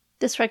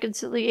 This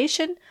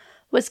reconciliation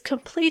was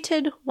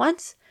completed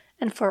once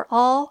and for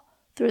all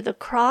through the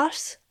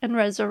cross and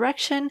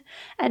resurrection,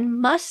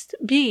 and must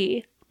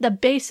be the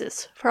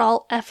basis for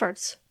all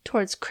efforts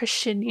towards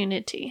Christian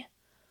unity.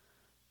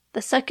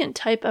 The second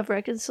type of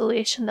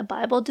reconciliation the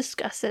Bible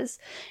discusses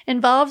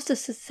involves the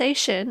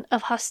cessation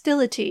of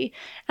hostility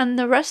and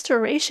the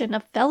restoration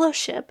of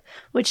fellowship,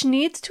 which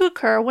needs to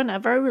occur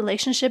whenever a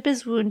relationship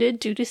is wounded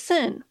due to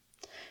sin.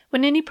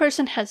 When any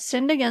person has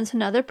sinned against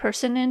another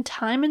person in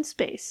time and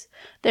space,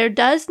 there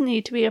does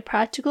need to be a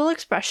practical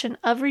expression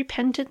of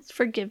repentance,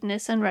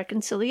 forgiveness, and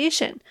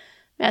reconciliation.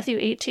 Matthew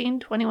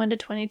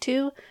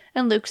 18:21-22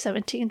 and Luke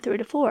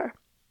 17:3-4.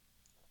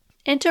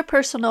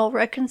 Interpersonal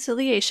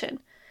reconciliation,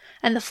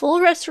 and the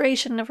full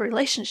restoration of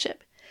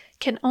relationship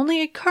can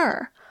only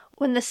occur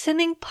when the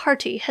sinning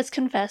party has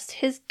confessed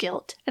his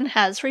guilt and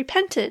has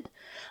repented.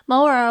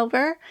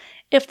 Moreover,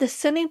 if the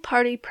sinning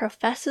party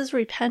professes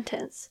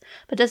repentance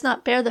but does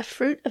not bear the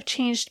fruit of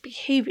changed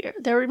behavior,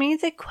 there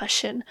remains a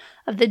question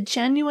of the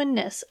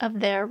genuineness of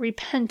their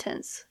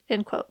repentance.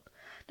 End quote.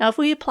 Now, if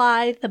we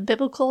apply the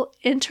biblical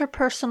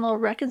interpersonal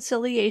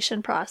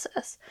reconciliation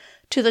process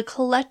to the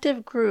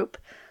collective group,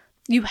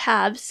 you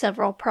have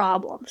several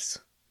problems.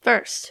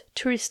 First,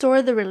 to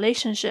restore the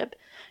relationship,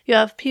 you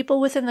have people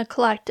within the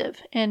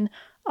collective in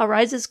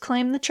Arise's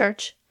Claim the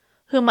Church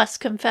who must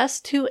confess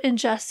to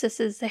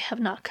injustices they have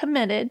not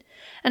committed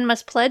and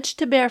must pledge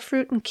to bear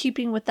fruit in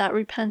keeping with that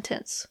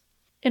repentance.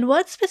 In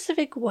what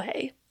specific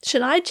way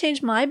should I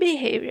change my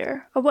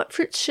behavior, or what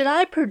fruit should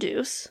I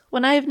produce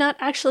when I have not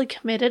actually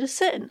committed a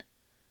sin?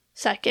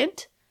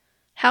 Second,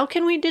 how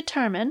can we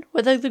determine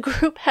whether the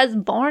group has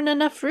borne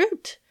enough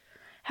fruit?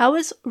 How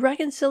is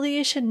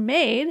reconciliation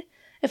made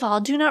if all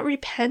do not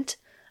repent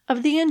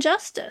of the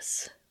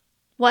injustice?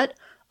 What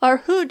or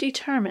who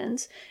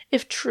determines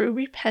if true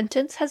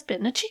repentance has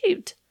been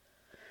achieved?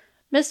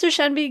 Mr.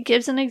 Shenby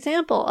gives an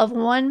example of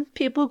one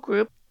people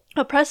group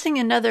oppressing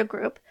another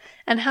group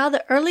and how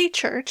the early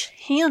church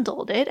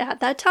handled it at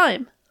that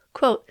time.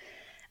 Quote,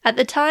 "At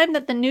the time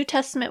that the New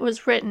Testament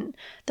was written,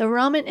 the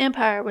Roman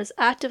Empire was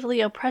actively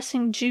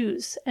oppressing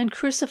Jews and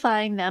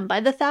crucifying them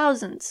by the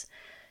thousands.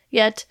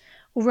 Yet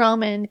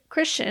Roman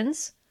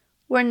Christians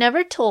were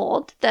never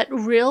told that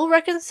real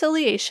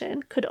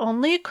reconciliation could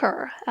only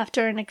occur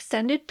after an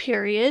extended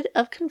period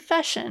of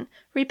confession,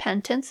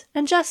 repentance,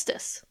 and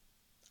justice.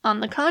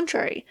 On the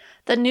contrary,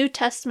 the New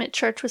Testament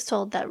church was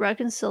told that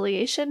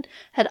reconciliation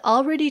had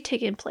already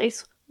taken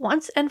place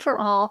once and for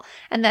all,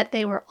 and that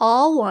they were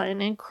all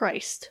one in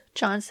Christ.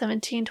 John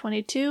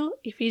 17:22,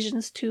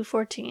 Ephesians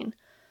 2:14.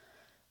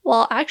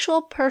 While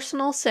actual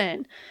personal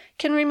sin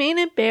can remain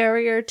a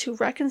barrier to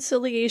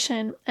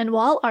reconciliation, and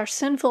while our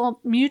sinful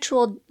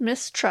mutual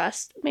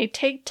mistrust may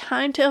take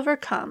time to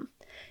overcome,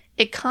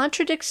 it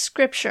contradicts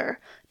Scripture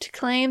to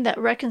claim that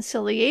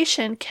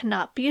reconciliation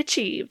cannot be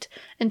achieved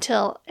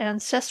until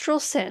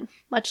ancestral sin,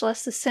 much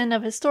less the sin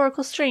of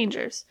historical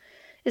strangers,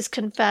 is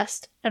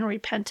confessed and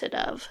repented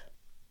of."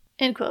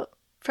 End quote.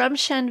 From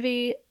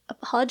Shenby,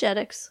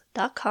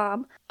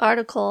 apologetics.com,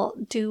 article,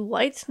 "Do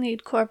Whites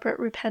Need Corporate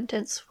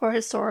Repentance for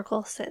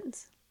Historical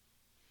Sins?"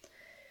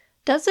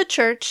 Does the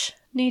church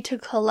need to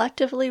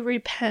collectively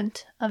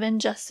repent of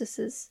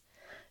injustices?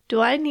 Do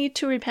I need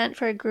to repent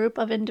for a group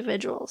of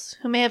individuals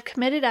who may have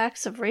committed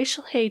acts of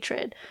racial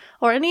hatred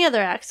or any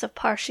other acts of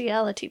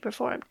partiality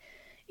performed,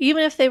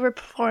 even if they were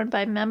performed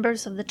by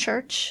members of the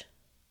church?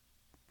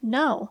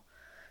 No.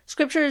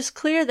 Scripture is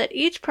clear that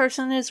each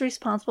person is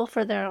responsible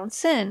for their own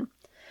sin.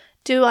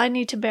 Do I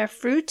need to bear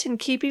fruit in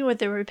keeping with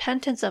the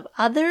repentance of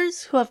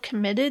others who have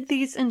committed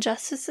these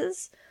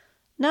injustices?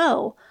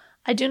 No,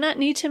 I do not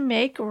need to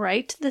make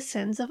right the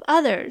sins of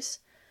others.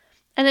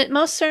 And it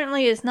most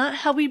certainly is not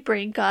how we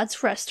bring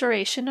God's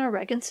restoration or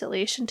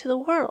reconciliation to the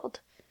world.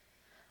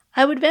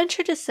 I would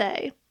venture to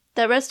say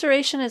that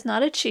restoration is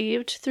not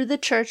achieved through the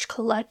church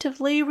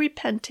collectively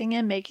repenting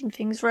and making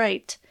things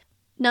right.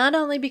 Not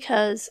only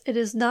because it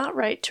is not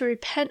right to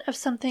repent of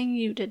something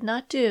you did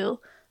not do,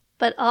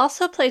 but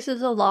also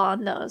places a law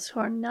on those who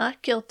are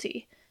not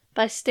guilty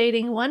by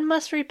stating one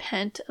must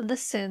repent of the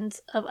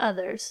sins of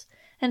others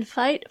and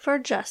fight for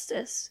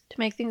justice to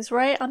make things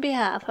right on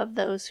behalf of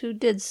those who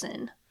did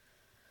sin.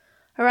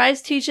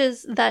 Arise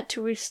teaches that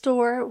to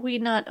restore, we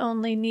not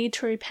only need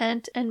to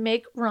repent and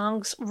make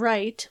wrongs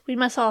right, we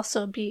must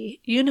also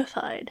be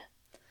unified.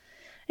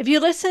 If you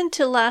listened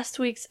to last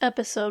week's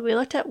episode, we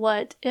looked at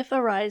what If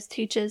Arise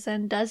teaches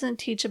and doesn't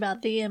teach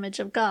about the image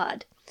of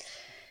God.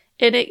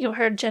 In it, you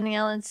heard Jenny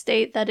Allen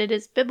state that it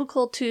is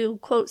biblical to,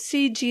 quote,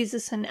 "see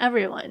Jesus in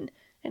everyone,"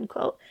 end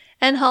quote,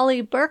 and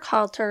Holly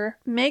Burkhalter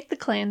make the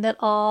claim that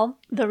all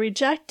the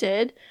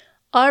rejected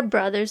are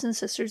brothers and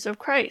sisters of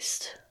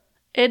Christ.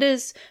 It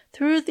is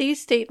through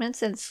these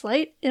statements and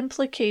slight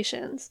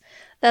implications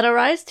that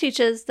Arise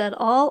teaches that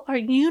all are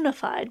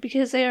unified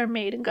because they are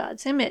made in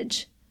God's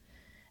image.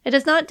 It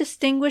does not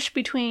distinguish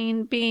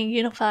between being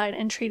unified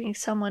and treating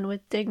someone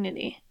with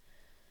dignity.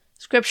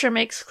 Scripture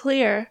makes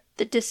clear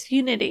the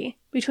disunity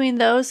between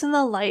those in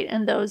the light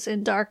and those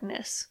in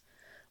darkness.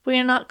 We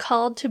are not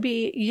called to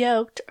be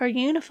yoked or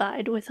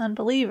unified with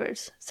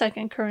unbelievers.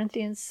 2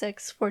 Corinthians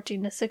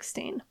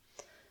 6:14-16.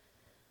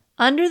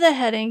 Under the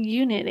heading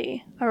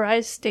Unity,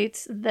 Arise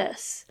states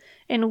this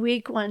in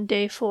week 1,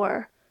 day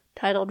 4,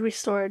 titled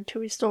Restored to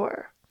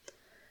Restore.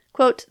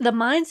 Quote, "The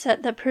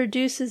mindset that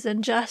produces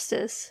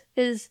injustice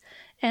is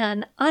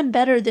an I'm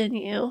better than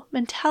you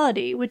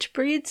mentality which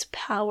breeds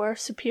power,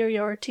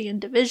 superiority, and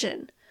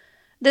division.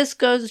 This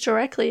goes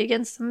directly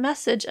against the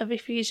message of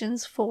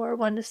Ephesians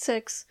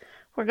 4:1-6,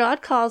 where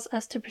God calls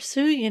us to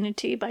pursue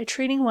unity by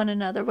treating one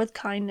another with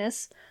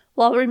kindness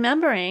while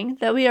remembering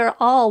that we are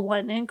all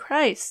one in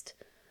Christ.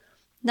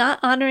 Not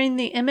honoring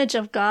the image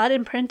of God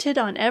imprinted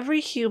on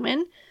every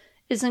human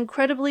is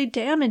incredibly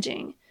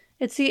damaging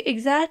It's the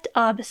exact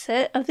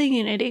opposite of the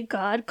unity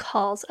God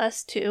calls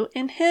us to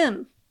in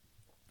Him.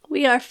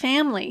 We are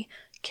family,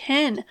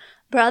 kin,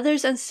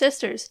 brothers and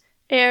sisters,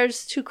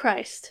 heirs to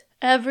Christ,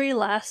 every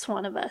last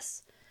one of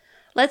us.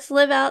 Let's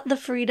live out the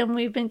freedom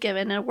we've been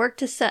given and work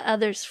to set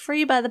others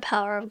free by the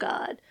power of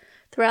God.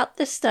 Throughout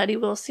this study,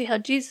 we'll see how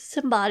Jesus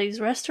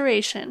embodies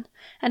restoration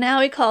and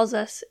how He calls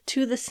us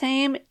to the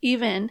same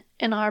even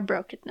in our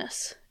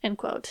brokenness." End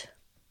quote.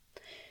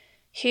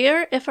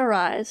 Here, If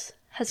Arise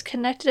has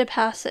connected a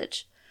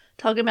passage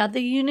talking about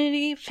the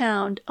unity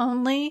found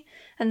only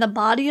in the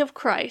body of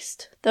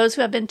Christ, those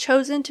who have been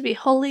chosen to be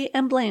holy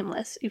and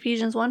blameless,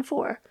 Ephesians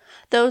 1:4,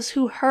 those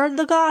who heard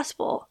the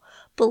gospel,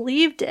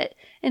 believed it,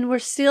 and were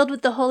sealed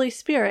with the Holy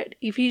Spirit,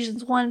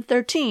 Ephesians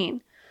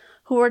 1:13,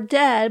 who were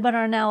dead but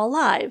are now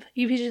alive,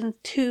 Ephesians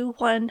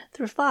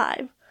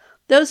 2:1-5,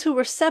 those who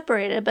were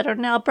separated but are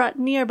now brought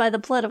near by the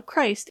blood of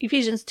Christ,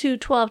 Ephesians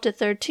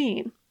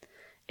 2:12-13.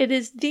 It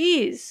is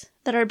these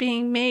that are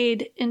being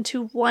made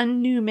into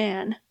one new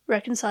man,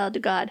 reconciled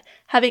to God,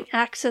 having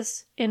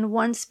access in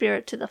one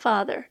Spirit to the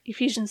Father,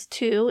 Ephesians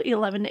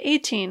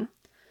 2:11-18.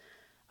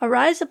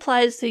 Arise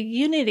applies the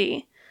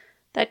unity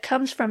that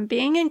comes from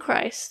being in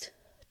Christ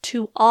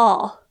to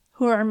all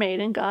who are made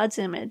in God's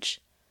image,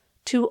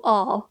 to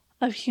all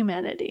of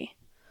humanity.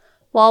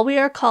 While we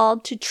are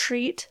called to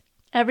treat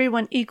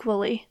everyone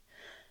equally,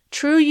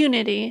 true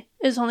unity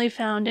is only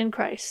found in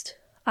Christ.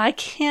 I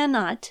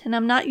cannot and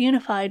am not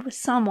unified with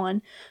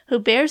someone who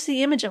bears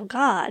the image of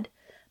God,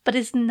 but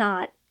is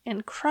not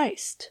in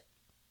Christ.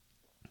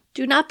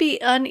 Do not be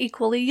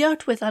unequally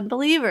yoked with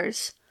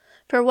unbelievers.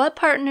 For what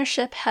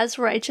partnership has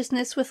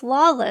righteousness with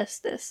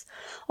lawlessness?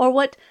 Or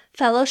what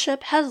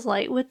fellowship has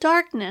light with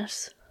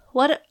darkness?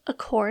 What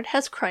accord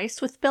has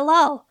Christ with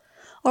Belial?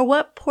 Or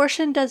what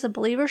portion does a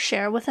believer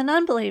share with an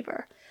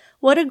unbeliever?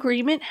 What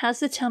agreement has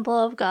the temple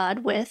of God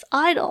with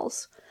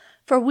idols?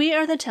 For we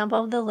are the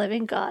temple of the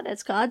living God,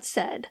 as God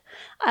said,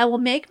 I will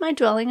make my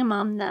dwelling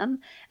among them,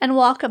 and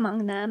walk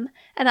among them,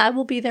 and I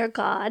will be their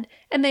God,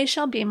 and they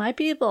shall be my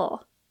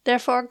people.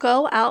 Therefore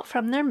go out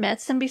from their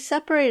midst, and be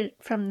separated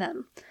from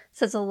them,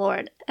 says the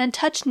Lord, and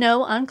touch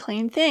no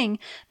unclean thing.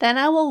 Then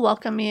I will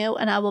welcome you,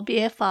 and I will be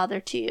a father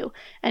to you,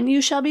 and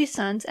you shall be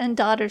sons and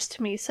daughters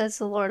to me, says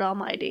the Lord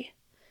Almighty.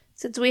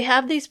 Since we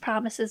have these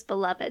promises,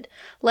 beloved,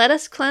 let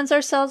us cleanse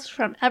ourselves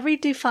from every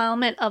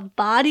defilement of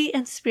body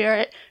and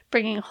spirit,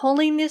 bringing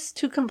holiness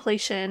to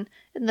completion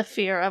in the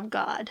fear of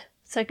God.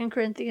 2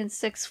 Corinthians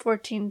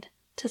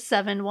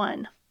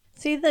 6:14-7:1.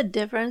 See the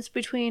difference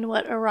between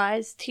what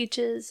Arise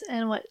teaches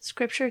and what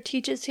Scripture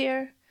teaches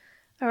here?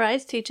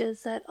 Arise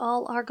teaches that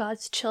all are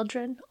God's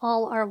children,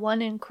 all are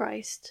one in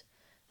Christ.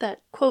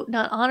 That, quote,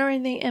 not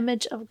honoring the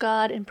image of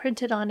God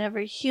imprinted on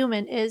every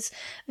human is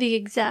the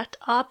exact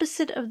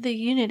opposite of the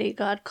unity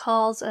God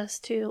calls us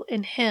to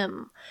in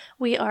Him.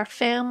 We are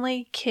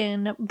family,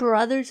 kin,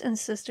 brothers and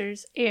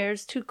sisters,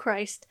 heirs to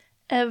Christ,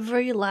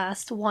 every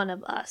last one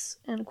of us,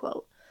 end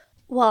quote.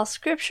 While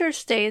Scripture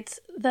states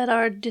that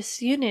our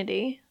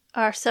disunity,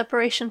 our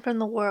separation from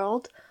the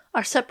world,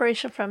 our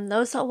separation from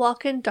those that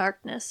walk in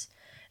darkness,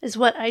 is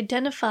what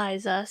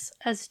identifies us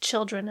as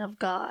children of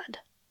God.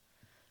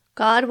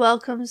 God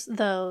welcomes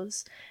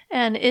those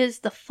and is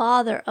the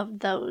Father of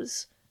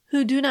those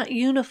who do not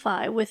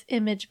unify with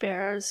image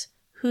bearers,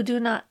 who do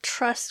not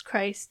trust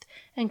Christ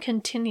and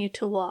continue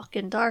to walk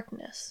in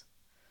darkness.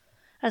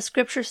 As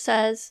Scripture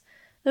says,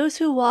 those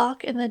who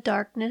walk in the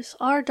darkness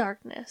are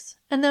darkness,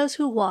 and those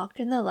who walk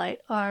in the light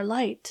are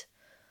light.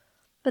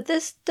 But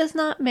this does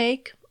not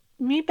make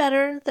me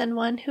better than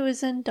one who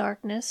is in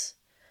darkness,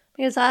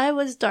 because I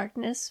was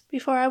darkness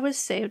before I was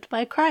saved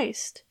by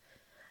Christ.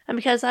 And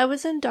because I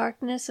was in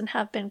darkness and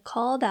have been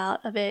called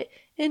out of it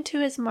into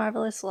His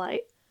marvelous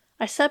light,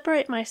 I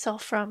separate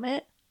myself from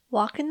it,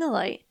 walk in the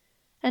light,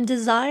 and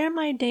desire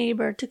my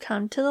neighbor to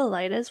come to the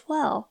light as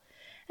well.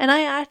 And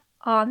I act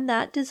on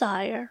that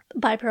desire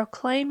by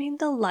proclaiming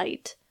the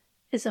light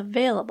is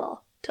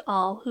available to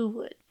all who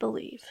would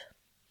believe.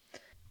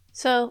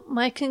 So,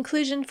 my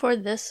conclusion for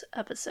this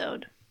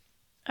episode.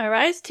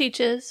 Arise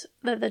teaches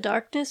that the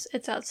darkness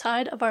is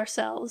outside of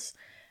ourselves,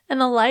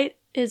 and the light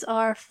is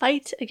our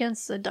fight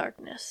against the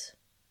darkness.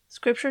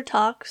 Scripture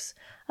talks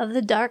of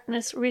the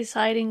darkness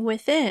residing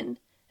within,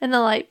 and the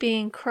light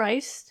being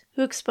Christ,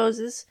 who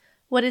exposes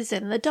what is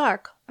in the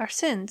dark, our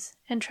sins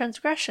and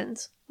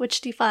transgressions, which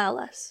defile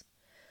us.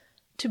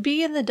 To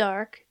be in the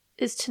dark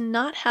is to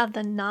not have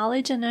the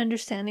knowledge and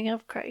understanding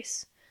of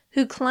Christ,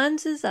 who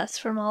cleanses us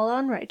from all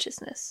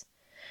unrighteousness.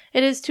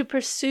 It is to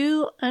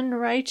pursue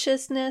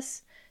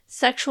unrighteousness,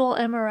 sexual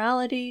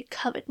immorality,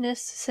 covetousness,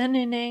 sin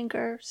and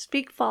anger,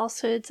 speak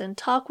falsehoods, and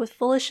talk with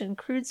foolish and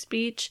crude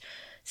speech,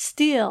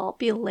 steal,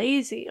 be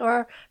lazy,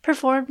 or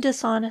perform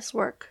dishonest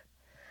work.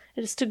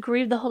 It is to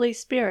grieve the Holy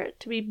Spirit,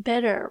 to be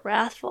bitter,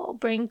 wrathful,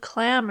 bring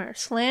clamor,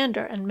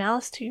 slander, and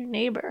malice to your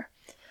neighbor.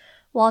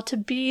 While to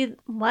be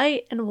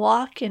light and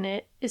walk in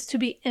it is to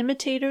be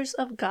imitators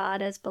of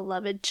God as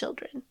beloved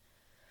children.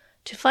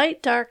 To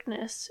fight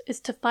darkness is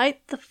to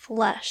fight the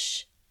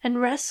flesh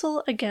and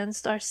wrestle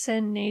against our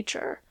sin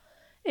nature,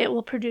 It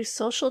will produce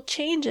social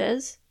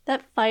changes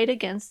that fight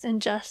against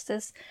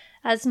injustice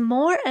as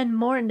more and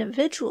more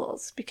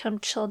individuals become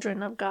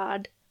children of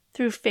God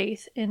through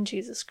faith in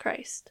Jesus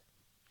Christ.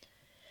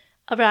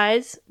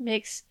 Arise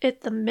makes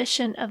it the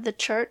mission of the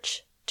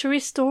church to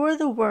restore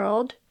the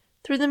world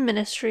through the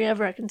ministry of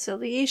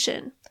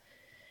reconciliation,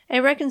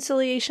 a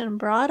reconciliation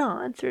brought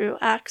on through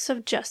acts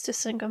of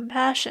justice and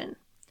compassion.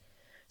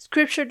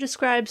 Scripture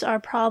describes our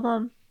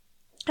problem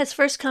as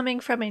first coming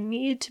from a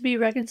need to be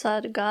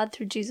reconciled to God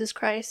through Jesus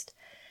Christ,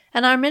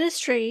 and our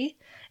ministry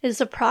is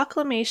the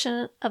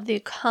proclamation of the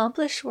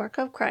accomplished work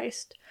of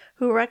Christ,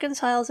 who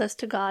reconciles us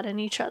to God and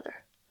each other.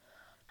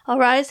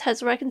 Arise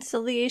has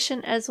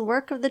reconciliation as the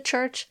work of the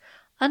church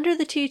under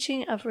the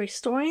teaching of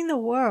restoring the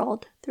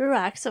world through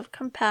acts of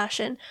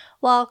compassion,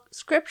 while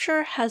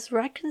Scripture has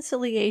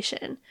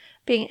reconciliation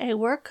being a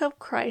work of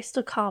Christ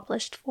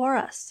accomplished for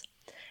us.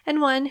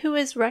 And one who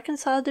is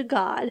reconciled to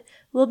God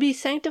will be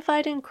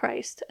sanctified in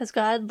Christ as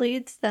God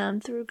leads them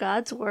through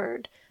God's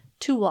word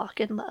to walk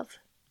in love.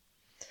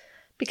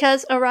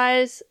 Because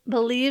Arise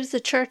believes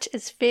the church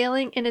is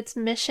failing in its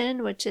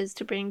mission, which is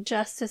to bring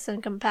justice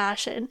and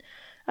compassion,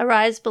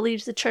 Arise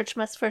believes the church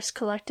must first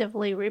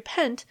collectively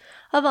repent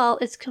of all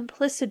its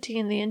complicity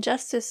in the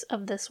injustice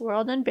of this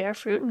world and bear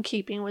fruit in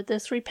keeping with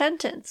this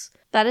repentance.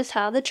 That is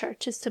how the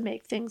church is to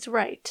make things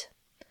right.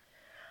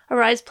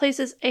 Arise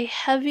places a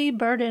heavy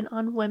burden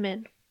on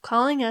women,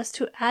 calling us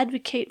to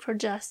advocate for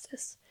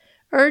justice,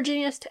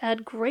 urging us to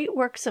add great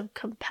works of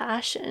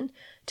compassion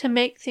to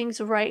make things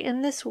right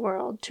in this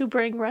world, to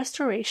bring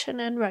restoration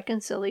and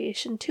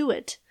reconciliation to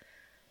it.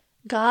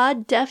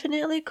 God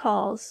definitely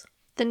calls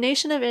the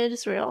nation of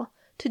Israel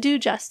to do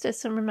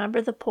justice and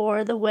remember the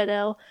poor, the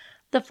widow,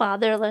 the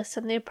fatherless,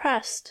 and the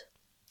oppressed.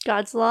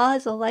 God's law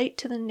is a light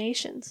to the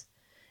nations.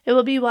 It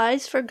will be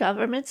wise for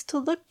governments to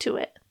look to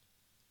it.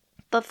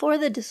 But for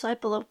the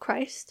disciple of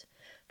Christ,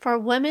 for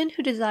women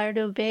who desire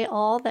to obey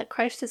all that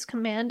Christ has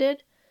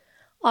commanded,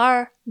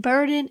 our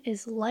burden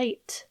is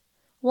light.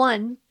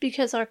 One,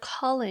 because our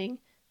calling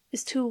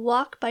is to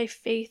walk by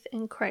faith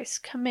in Christ's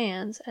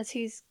commands as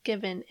he's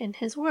given in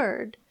his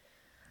word.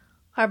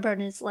 Our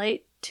burden is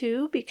light,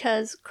 two,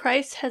 because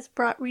Christ has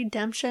brought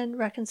redemption,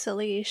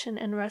 reconciliation,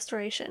 and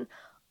restoration.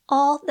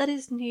 All that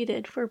is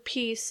needed for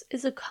peace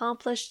is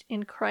accomplished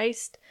in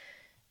Christ.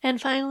 And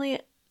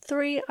finally,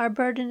 three, our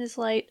burden is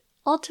light,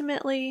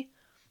 ultimately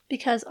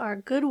because our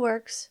good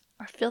works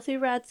are filthy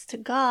rags to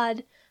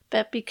God,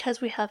 but because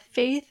we have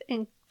faith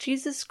in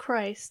Jesus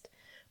Christ,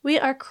 we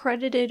are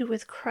credited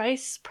with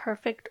Christ's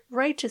perfect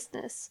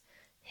righteousness,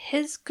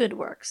 his good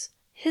works,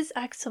 his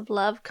acts of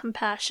love,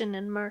 compassion,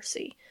 and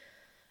mercy.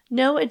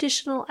 No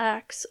additional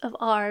acts of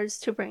ours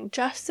to bring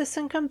justice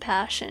and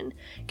compassion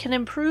can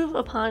improve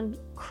upon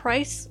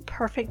Christ's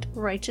perfect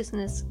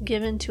righteousness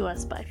given to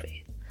us by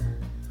faith.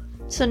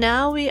 So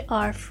now we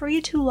are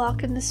free to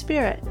walk in the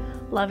Spirit,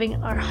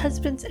 loving our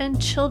husbands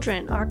and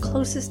children, our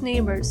closest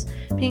neighbors,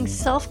 being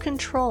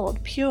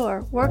self-controlled,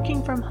 pure,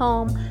 working from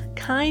home,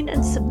 kind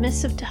and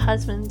submissive to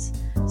husbands,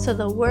 so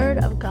the word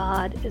of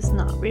God is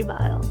not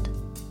reviled.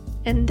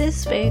 In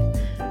this faith,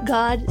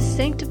 God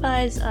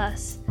sanctifies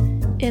us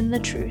in the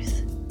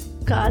truth.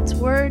 God's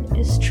word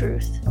is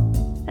truth,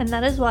 and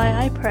that is why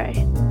I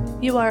pray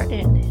you are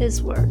in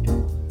his word.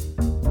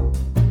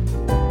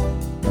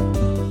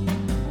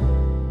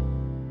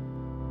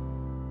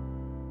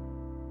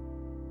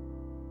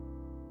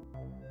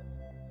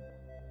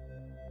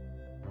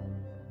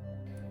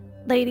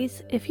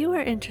 Ladies, if you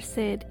are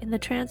interested in the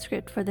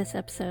transcript for this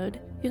episode,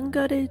 you can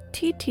go to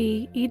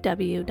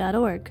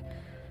tt.ew.org.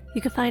 You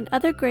can find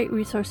other great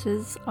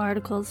resources,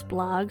 articles,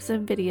 blogs,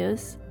 and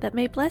videos that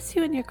may bless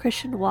you in your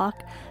Christian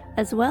walk,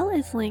 as well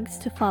as links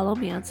to follow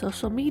me on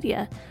social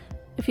media.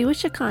 If you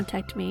wish to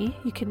contact me,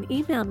 you can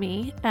email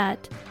me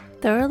at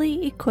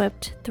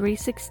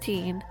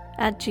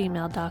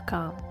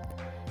thoroughly-equipped316@gmail.com.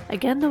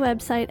 Again, the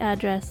website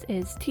address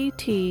is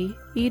tt.ew.org.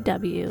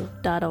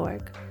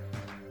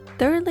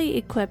 Thoroughly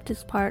Equipped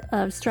is part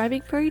of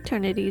Striving for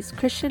Eternity's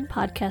Christian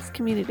podcast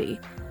community.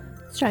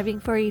 Striving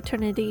for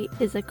Eternity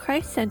is a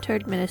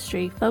Christ-centered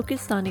ministry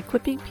focused on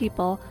equipping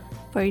people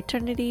for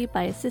eternity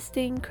by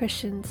assisting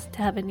Christians to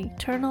have an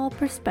eternal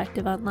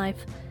perspective on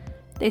life.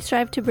 They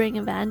strive to bring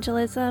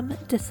evangelism,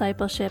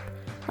 discipleship,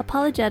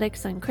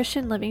 apologetics, and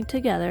Christian living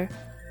together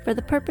for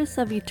the purpose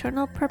of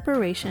eternal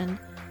preparation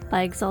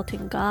by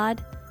exalting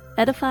God,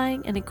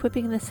 edifying and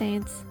equipping the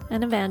saints,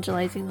 and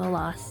evangelizing the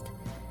lost.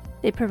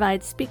 They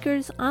provide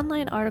speakers,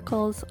 online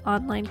articles,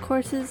 online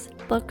courses,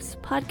 books,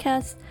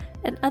 podcasts,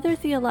 and other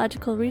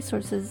theological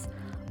resources,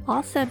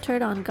 all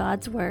centered on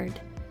God's Word.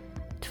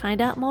 To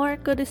find out more,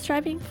 go to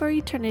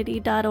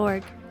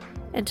strivingforeternity.org.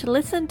 And to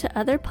listen to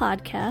other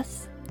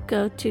podcasts,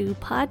 go to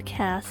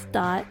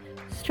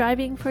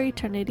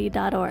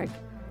podcast.strivingforeternity.org.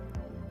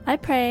 I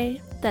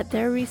pray that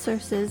their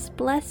resources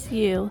bless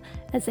you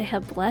as they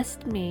have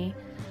blessed me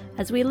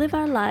as we live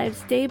our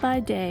lives day by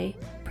day,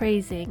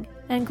 praising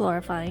and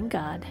glorifying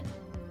God.